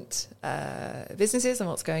these different businesses and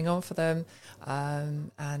what's going on for them,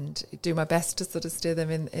 and do my best to sort of steer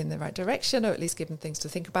them in the right direction, or at least give them things to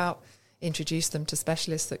think about, introduce them to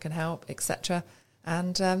specialists that can help, etc.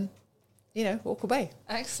 And walk away.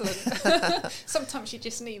 Excellent. Sometimes you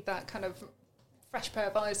just need that kind of fresh pair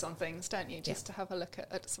of eyes on things, don't you? Just to have a look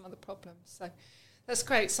at some of the problems. So that's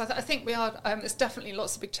great. So I think we are. There's definitely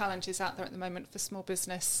lots of big challenges out there at the moment for small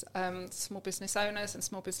business owners and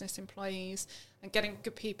small business employees, and getting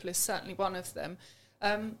good people is certainly one of them.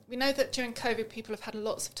 We know that during COVID, people have had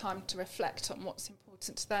lots of time to reflect on what's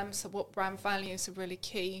important to them. So what brand values are really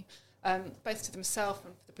key, both to themselves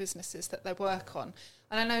and for the businesses that they work on.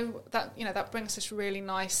 And I know that that brings us really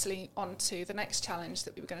nicely onto the next challenge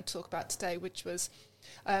that we were going to talk about today, which was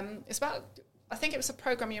it's about, I think it was a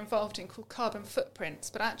program you're involved in called Carbon Footprints,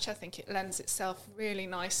 but actually I think it lends itself really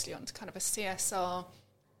nicely onto kind of a CSR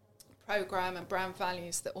program and brand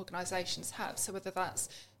values that organisations have. So whether that's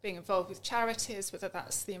being involved with charities, whether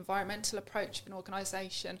that's the environmental approach of an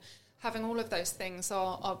organisation, having all of those things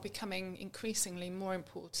are becoming increasingly more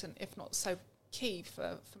important, if not so key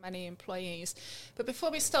for many employees. But before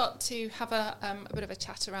we start to have a bit of a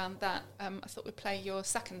chat around that, I thought we'd play your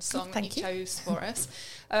second song that you chose for us.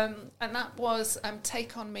 And that was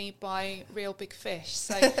Take On Me by Real Big Fish.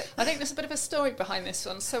 So I think there's a bit of a story behind this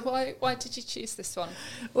one. So why did you choose this one?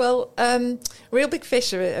 Well, Real Big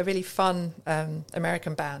Fish are a really fun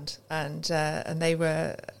American band, and they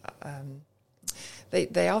were...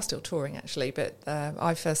 They are still touring, actually, but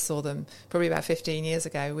I first saw them probably about 15 years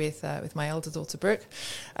ago with my elder daughter, Brooke.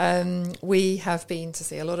 We have been to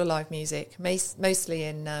see a lot of live music, mostly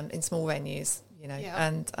in small venues,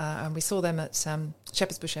 and we saw them at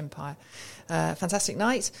Shepherd's Bush Empire. Fantastic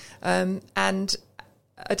night. And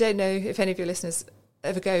I don't know if any of your listeners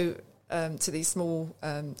ever go to these small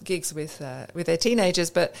gigs with their teenagers,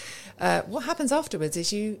 but what happens afterwards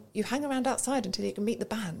is you hang around outside until you can meet the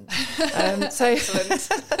band. So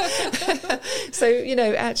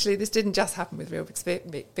actually this didn't just happen with Real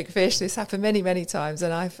Big Fish. This happened many, many times,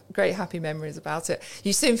 and I have great happy memories about it.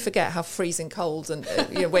 You soon forget how freezing cold and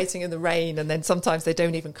waiting in the rain, and then sometimes they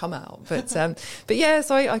don't even come out. But yeah,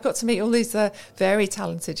 so I got to meet all these very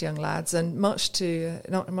talented young lads, and much to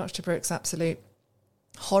Brooke's absolute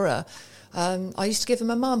horror, I used to give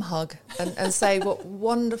them a mum hug and say what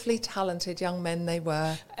wonderfully talented young men they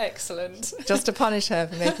were. Excellent. Just to punish her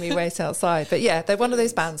for making me wait outside. But yeah, they're one of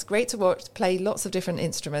those bands, great to watch, play lots of different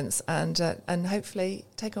instruments, and hopefully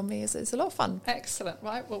Take On Me is a lot of fun. Excellent.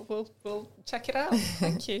 Right, well, we'll check it out.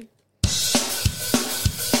 Thank you.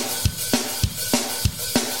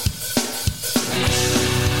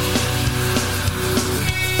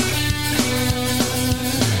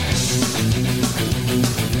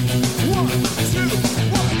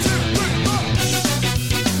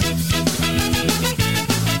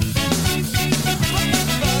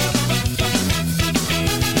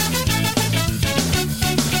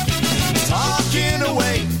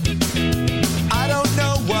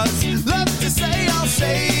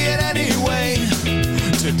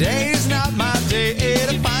 Today's not my day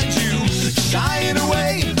to find you shying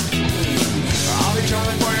away. I'll be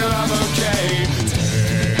coming for your love, okay?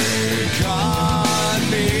 Take on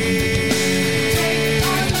me.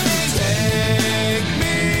 Take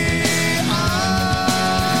me on.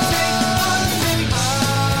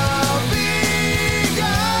 I'll be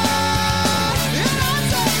gone, and I'll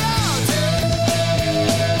say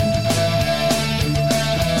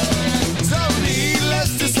so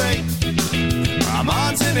needless to say, I'm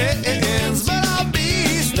on to ends, but I'll be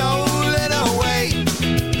stolen away.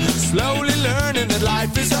 Slowly learning that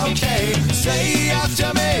life is okay. Say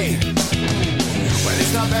after me, well,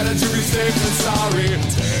 it's not better to be safe than sorry.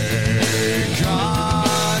 Take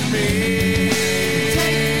on me.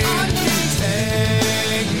 Take on me.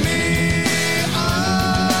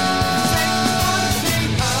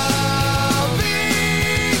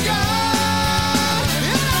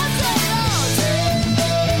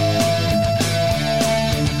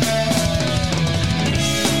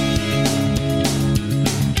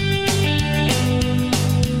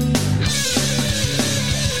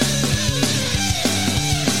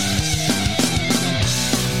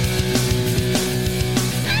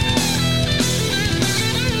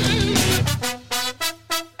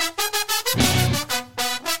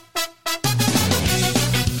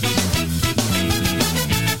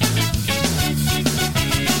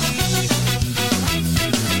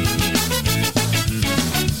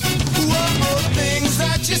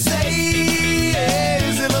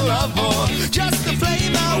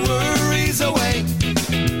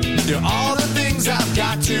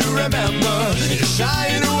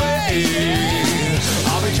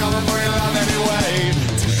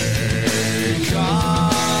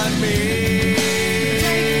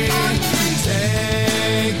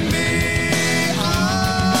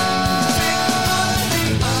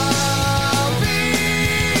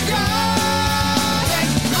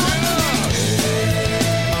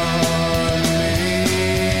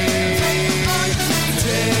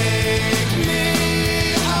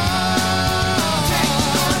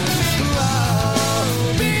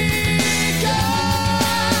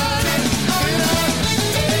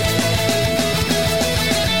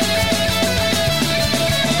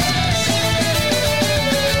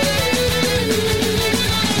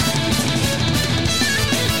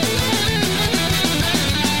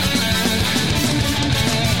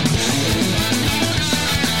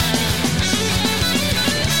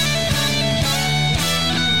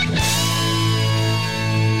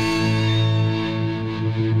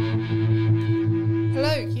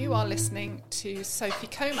 to Sophie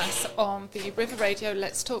Comas on the River Radio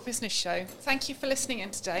Let's Talk Business show. Thank you for listening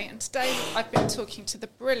in today. And today I've been talking to the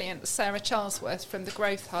brilliant Sarah Charlesworth from the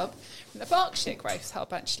Growth Hub, from the Berkshire Growth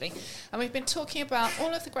Hub actually. And we've been talking about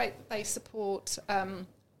all of the great that they support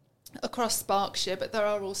across Berkshire, but there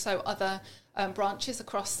are also other branches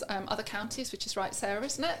across other counties, which is right, Sarah,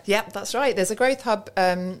 isn't it? Yep, that's right. There's a growth hub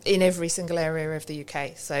in every single area of the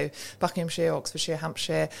UK. So Buckinghamshire, Oxfordshire,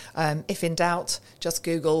 Hampshire. If in doubt, just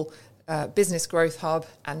Google Business Growth Hub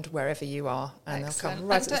and wherever you are, and Excellent. they'll come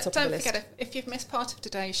right and at the top of the don't list. forget, if you've missed part of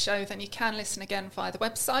today's show, then you can listen again via the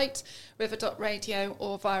website, river.radio,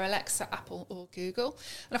 or via Alexa, Apple or Google.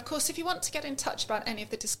 And of course, if you want to get in touch about any of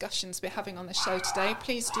the discussions we're having on the show today,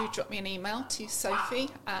 please do drop me an email to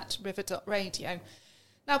sophie@river.radio.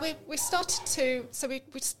 Now, we started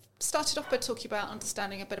off by talking about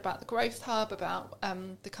understanding a bit about the Growth Hub, about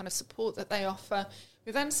the kind of support that they offer.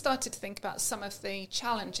 We then started to think about some of the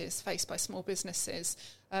challenges faced by small businesses,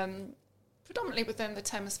 predominantly within the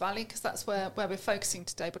Thames Valley, because that's where we're focusing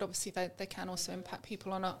today, but obviously they can also impact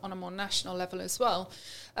people on a more national level as well.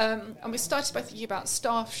 And we started by thinking about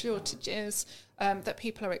staff shortages that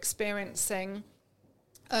people are experiencing.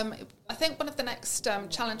 I think one of the next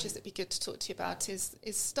challenges that'd be good to talk to you about is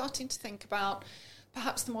starting to think about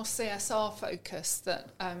perhaps the more CSR focus that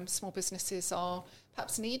small businesses are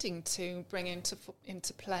perhaps needing to bring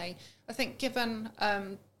into play. I think given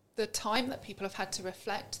the time that people have had to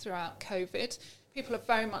reflect throughout COVID, people have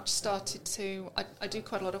very much started to... I do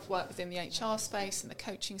quite a lot of work within the HR space and the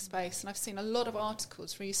coaching space, and I've seen a lot of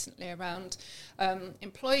articles recently around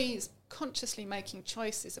employees consciously making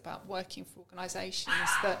choices about working for organisations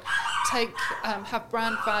that have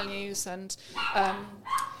brand values and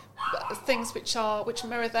things which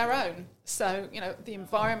mirror their own. So, the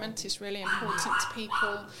environment is really important to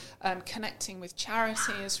people. Connecting with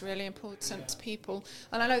charity is really important to people.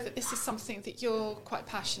 And I know that this is something that you're quite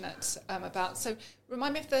passionate about. So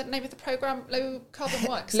remind me of the name of the programme, Low Carbon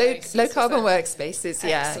Workspaces. Low Carbon Workspaces,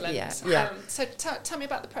 yeah. Excellent. Yeah. So tell me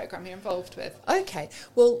about the programme you're involved with. Okay.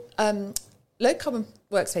 Well, Low Carbon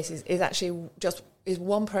Workspaces is actually is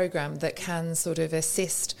one program that can sort of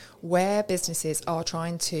assist where businesses are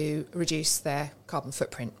trying to reduce their carbon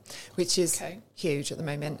footprint, which is huge at the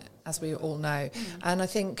moment, as we all know. And I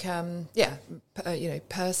think,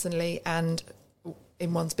 personally and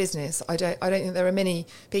in one's business, I don't think there are many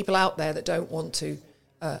people out there that don't want to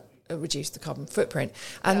reduce the carbon footprint.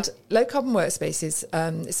 And Low Carbon Workspaces,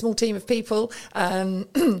 a small team of people, and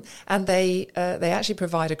they actually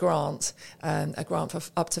provide a grant for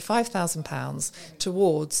up to £5,000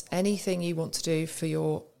 towards anything you want to do for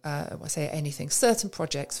your, certain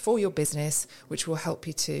projects for your business, which will help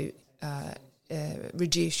you to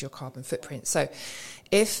reduce your carbon footprint. So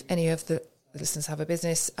if any of the listeners have a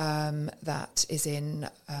business that is in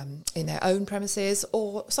their own premises,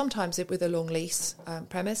 or sometimes with a long lease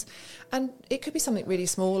premise, and it could be something really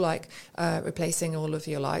small like replacing all of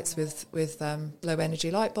your lights with low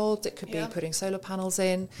energy light bulbs. It could be putting solar panels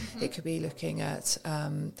in. It could be looking at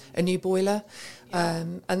a new boiler,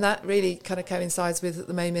 and that really kind of coincides with at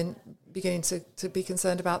the moment beginning to be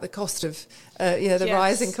concerned about the cost of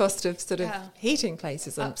rising cost of sort of heating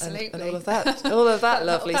places and all of that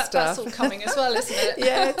lovely stuff. That's all coming as well, isn't it?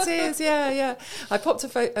 Yeah, it is. Yeah. I popped a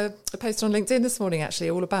post on LinkedIn this morning actually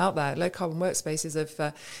all about that. Low Carbon Workspaces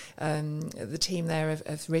the team there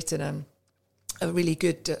have written a really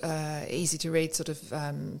good, easy to read sort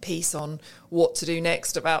of piece on what to do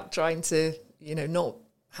next about trying to not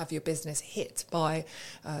have your business hit by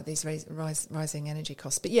these rising energy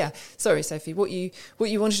costs. But yeah, sorry, Sophie, what you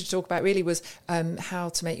wanted to talk about really was how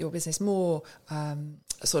to make your business more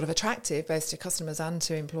sort of attractive, both to customers and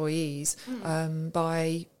to employees,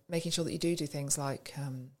 by making sure that you do things like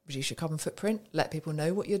reduce your carbon footprint, let people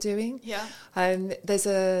know what you're doing. Yeah. I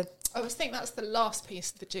always think that's the last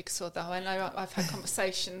piece of the jigsaw, though. I know I've had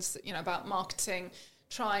conversations, about marketing,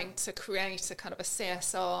 trying to create a kind of a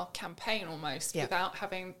CSR campaign almost without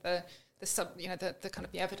having the kind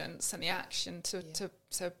of the evidence and the action to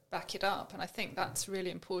back it up. And I think that's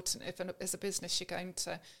really important if as a business you're going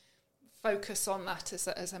to focus on that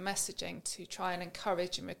as a messaging to try and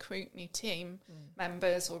encourage and recruit new team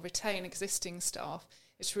members or retain existing staff.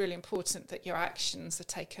 It's really important that your actions are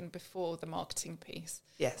taken before the marketing piece.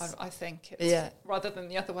 Yes. I think it's rather than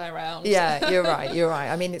the other way around. Yeah, you're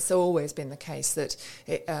right. I mean, it's always been the case that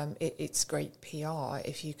it's great PR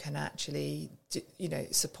if you can actually,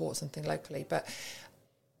 support something locally. But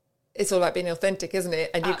it's all about being authentic, isn't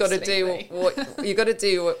it? And you've got to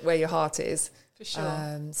do where your heart is. For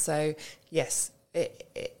sure. So, yes,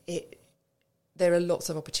 there are lots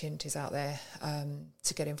of opportunities out there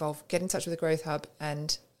to get involved. Get in touch with the Growth Hub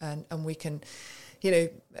and and we can,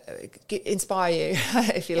 inspire you,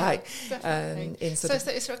 if you like. Definitely. So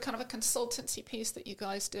is there a kind of a consultancy piece that you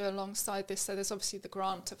guys do alongside this? So there's obviously the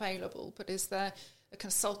grant available, but is there a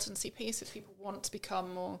consultancy piece if people want to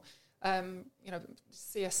become more,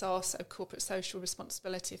 CSR, so corporate social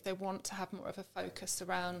responsibility, if they want to have more of a focus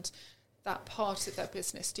around that part of their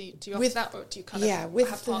business? Do you offer that, or do you kind of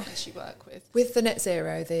have partners you work with? With the net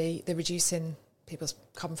zero, the reducing people's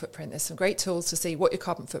carbon footprint, there's some great tools to see what your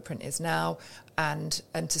carbon footprint is now and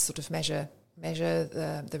to sort of measure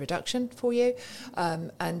the reduction for you,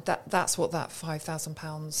 and that's what that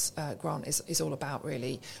 £5,000 grant is all about,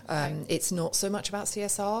 really. It's not so much about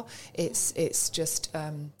CSR, it's just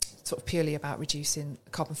sort of purely about reducing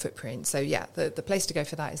carbon footprint. So the place to go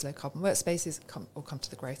for that is Low Carbon Workspaces, or come to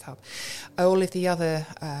the Growth Hub. All of the other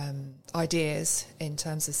ideas in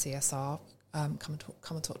terms of CSR, come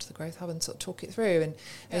and talk to the Growth Hub and sort of talk it through,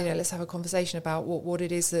 and let's have a conversation about what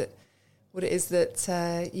it is that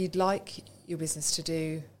you'd like your business to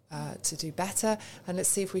do better, and let's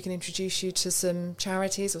see if we can introduce you to some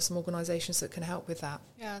charities or some organisations that can help with that.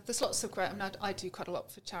 Yeah, there's lots of great. I mean, I do quite a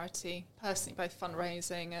lot for charity personally, both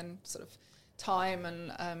fundraising and sort of time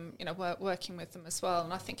and working with them as well.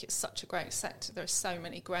 And I think it's such a great sector. There are so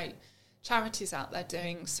many great charities out there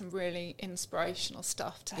doing some really inspirational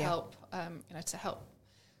stuff to help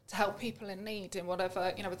to help people in need in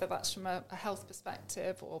whatever, whether that's from a health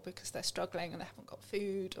perspective or because they're struggling and they haven't got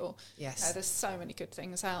food, or there's so many good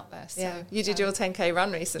things out there. So, you did your 10k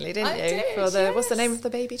run recently, didn't you? What's the name of the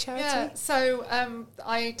baby charity? Yeah, so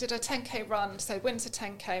I did a 10k run, so Windsor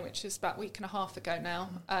 10k, which is about a week and a half ago now,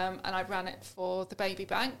 and I ran it for the Baby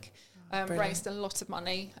Bank. Raised a lot of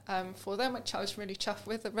money for them, which I was really chuffed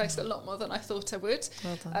with. I raised a lot more than I thought I would.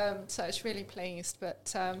 Well done. So I was really pleased.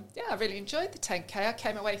 But I really enjoyed the 10k. I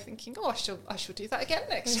came away thinking, I shall do that again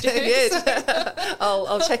next year. Good.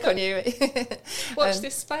 I'll check on you. Watch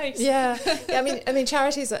this space. Yeah. I mean,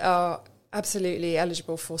 charities are absolutely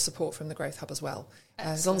eligible for support from the Growth Hub as well.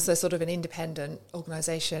 As long as they're sort of an independent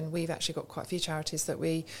organisation, we've actually got quite a few charities that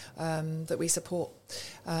we support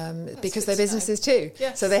because they're businesses too.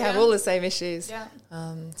 Yes, so they have all the same issues. Yeah.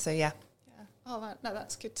 Oh,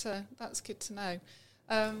 that's good to know.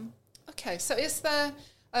 Okay, so is there?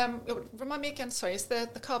 Remind me again. Sorry, is the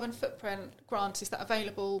carbon footprint grant, is that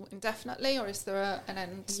available indefinitely, or is there an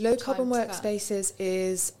end? Low Carbon Workspaces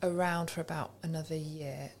is around for about another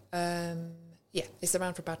year. It's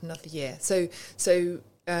around for about another year. So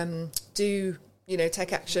do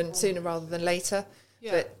take action sooner rather than later.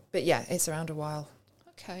 Yeah. But it's around a while.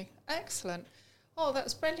 Okay, excellent. Oh,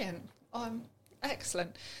 that's brilliant.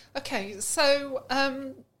 Excellent. Okay, so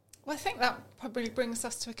I think that probably brings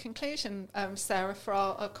us to a conclusion, Sarah, for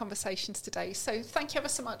our conversations today. So thank you ever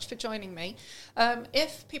so much for joining me.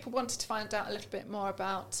 If people wanted to find out a little bit more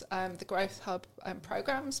about the Growth Hub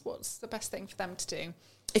programmes, what's the best thing for them to do?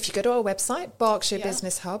 If you go to our website,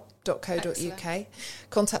 berkshirebusinesshub.co.uk,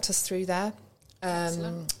 contact us through there.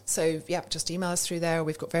 Just email us through there.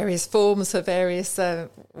 We've got various forms for various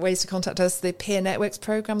ways to contact us. The Peer Networks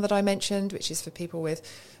programme that I mentioned, which is for people with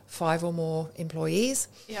 5 or more employees.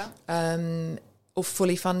 Yeah. Or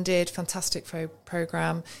fully funded, fantastic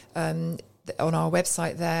programme. On our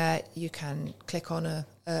website there, you can click on a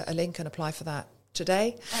link and apply for that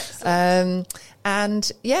today. Just have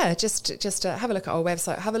a look at our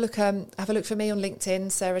website. Have a look for me on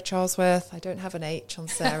LinkedIn, Sarah Charlesworth. I don't have an H on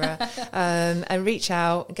Sarah. And reach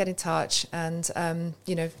out and get in touch, and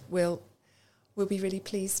we'll be really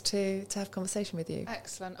pleased to have a conversation with you.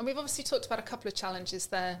 Excellent. And we've obviously talked about a couple of challenges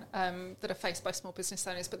there that are faced by small business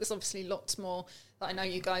owners, but there's obviously lots more that I know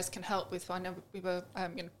you guys can help with. I know we were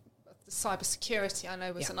the cyber security, I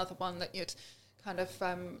know was another one that you'd kind of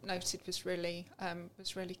noted was really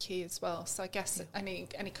key as well. So I guess any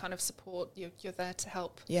kind of support, you're there to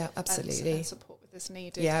help. Yeah, absolutely. And support with this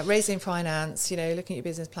needed. Yeah, raising finance, looking at your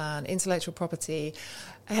business plan, intellectual property,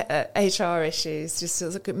 HR issues, just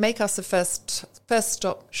to make us the first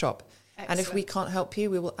stop shop. Excellent. And if we can't help you,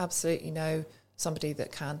 we will absolutely know somebody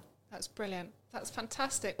that can. That's brilliant. That's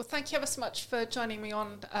fantastic. Well, thank you ever so much for joining me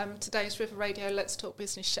on today's River Radio Let's Talk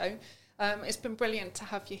Business show. It's been brilliant to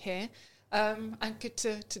have you here. And good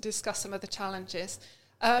to discuss some of the challenges.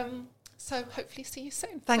 So hopefully see you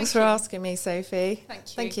soon. Thanks for asking me, Sophie.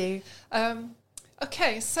 Thank you.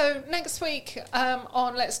 Okay, so next week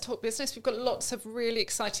on Let's Talk Business, we've got lots of really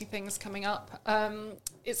exciting things coming up.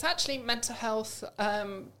 It's actually Mental Health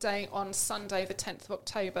Day on Sunday, the 10th of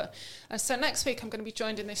October. And so next week I'm going to be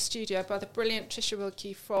joined in this studio by the brilliant Tricia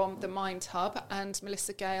Wilkie from the Mind Hub and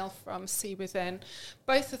Melissa Gale from See Within.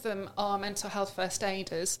 Both of them are mental health first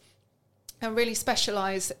aiders. and really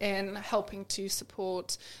specialise in helping to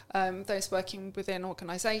support those working within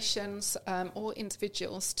organisations or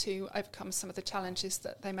individuals to overcome some of the challenges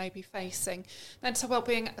that they may be facing. Mental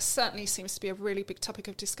wellbeing certainly seems to be a really big topic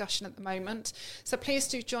of discussion at the moment, so please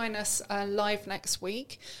do join us live next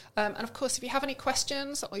week. And of course, if you have any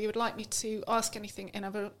questions or you would like me to ask anything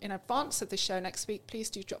in advance of the show next week, please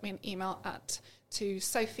do drop me an email to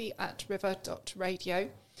sophie@river.radio.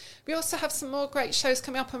 We also have some more great shows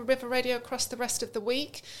coming up on River Radio across the rest of the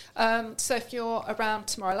week. So if you're around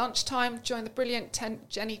tomorrow lunchtime, join the brilliant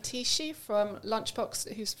Jenny Tishi from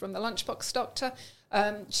Lunchbox, who's from the Lunchbox Doctor.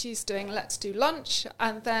 She's doing Let's Do Lunch.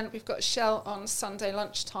 And then we've got Shell on Sunday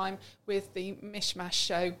lunchtime with the Mishmash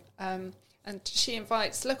Show. And she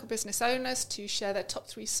invites local business owners to share their top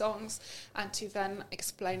 3 songs and to then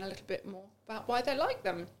explain a little bit more about why they like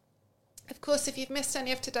them. Of course, if you've missed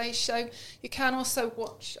any of today's show, you can also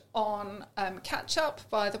watch on Catch Up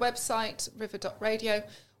via the website river.radio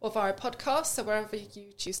or via podcast. So wherever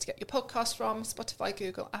you choose to get your podcast from, Spotify,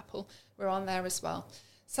 Google, Apple, we're on there as well.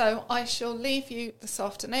 So I shall leave you this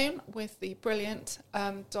afternoon with the brilliant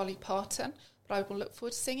Dolly Parton, but I will look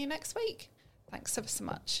forward to seeing you next week. Thanks ever so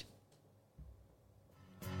much.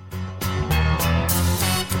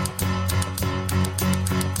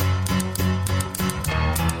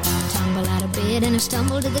 Out of bed and I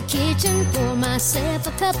stumble to the kitchen, pour myself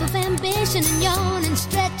a cup of ambition and yawn and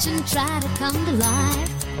stretch and try to come to life.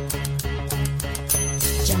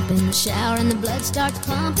 Jump in the shower and the blood starts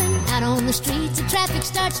pumping. Out on the streets the traffic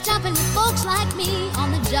starts jumping with folks like me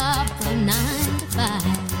on the job from 9 to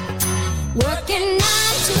 5. Working 9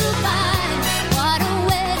 to 5, what a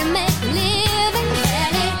way to make a living.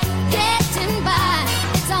 Barely getting by,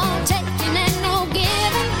 it's all taking and no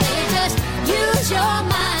giving. They just use your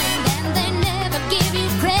mind. Give you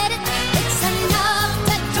credit, it's enough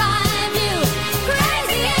to drive you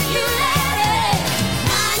crazy if you let it.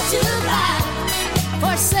 9 to 5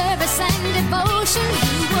 for service and devotion.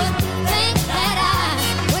 You would think that I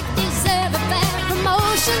would deserve a fair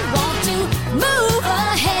promotion. Want to move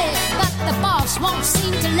ahead, but the boss won't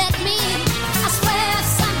seem to let me. I swear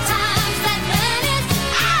sometimes that man is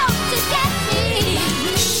out to get me.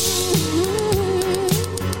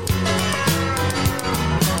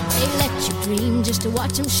 They let you dream just to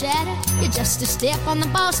watch him shatter. You're just a step on the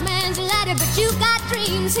boss man's ladder, but you got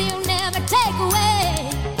dreams he'll never take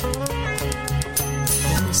away.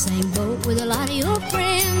 In the same boat with a lot of your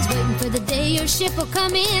friends, waiting for the day your ship will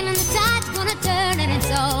come in and the tide's gonna turn and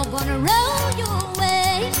it's all gonna roll your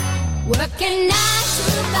way. Working 9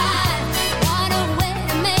 to 5.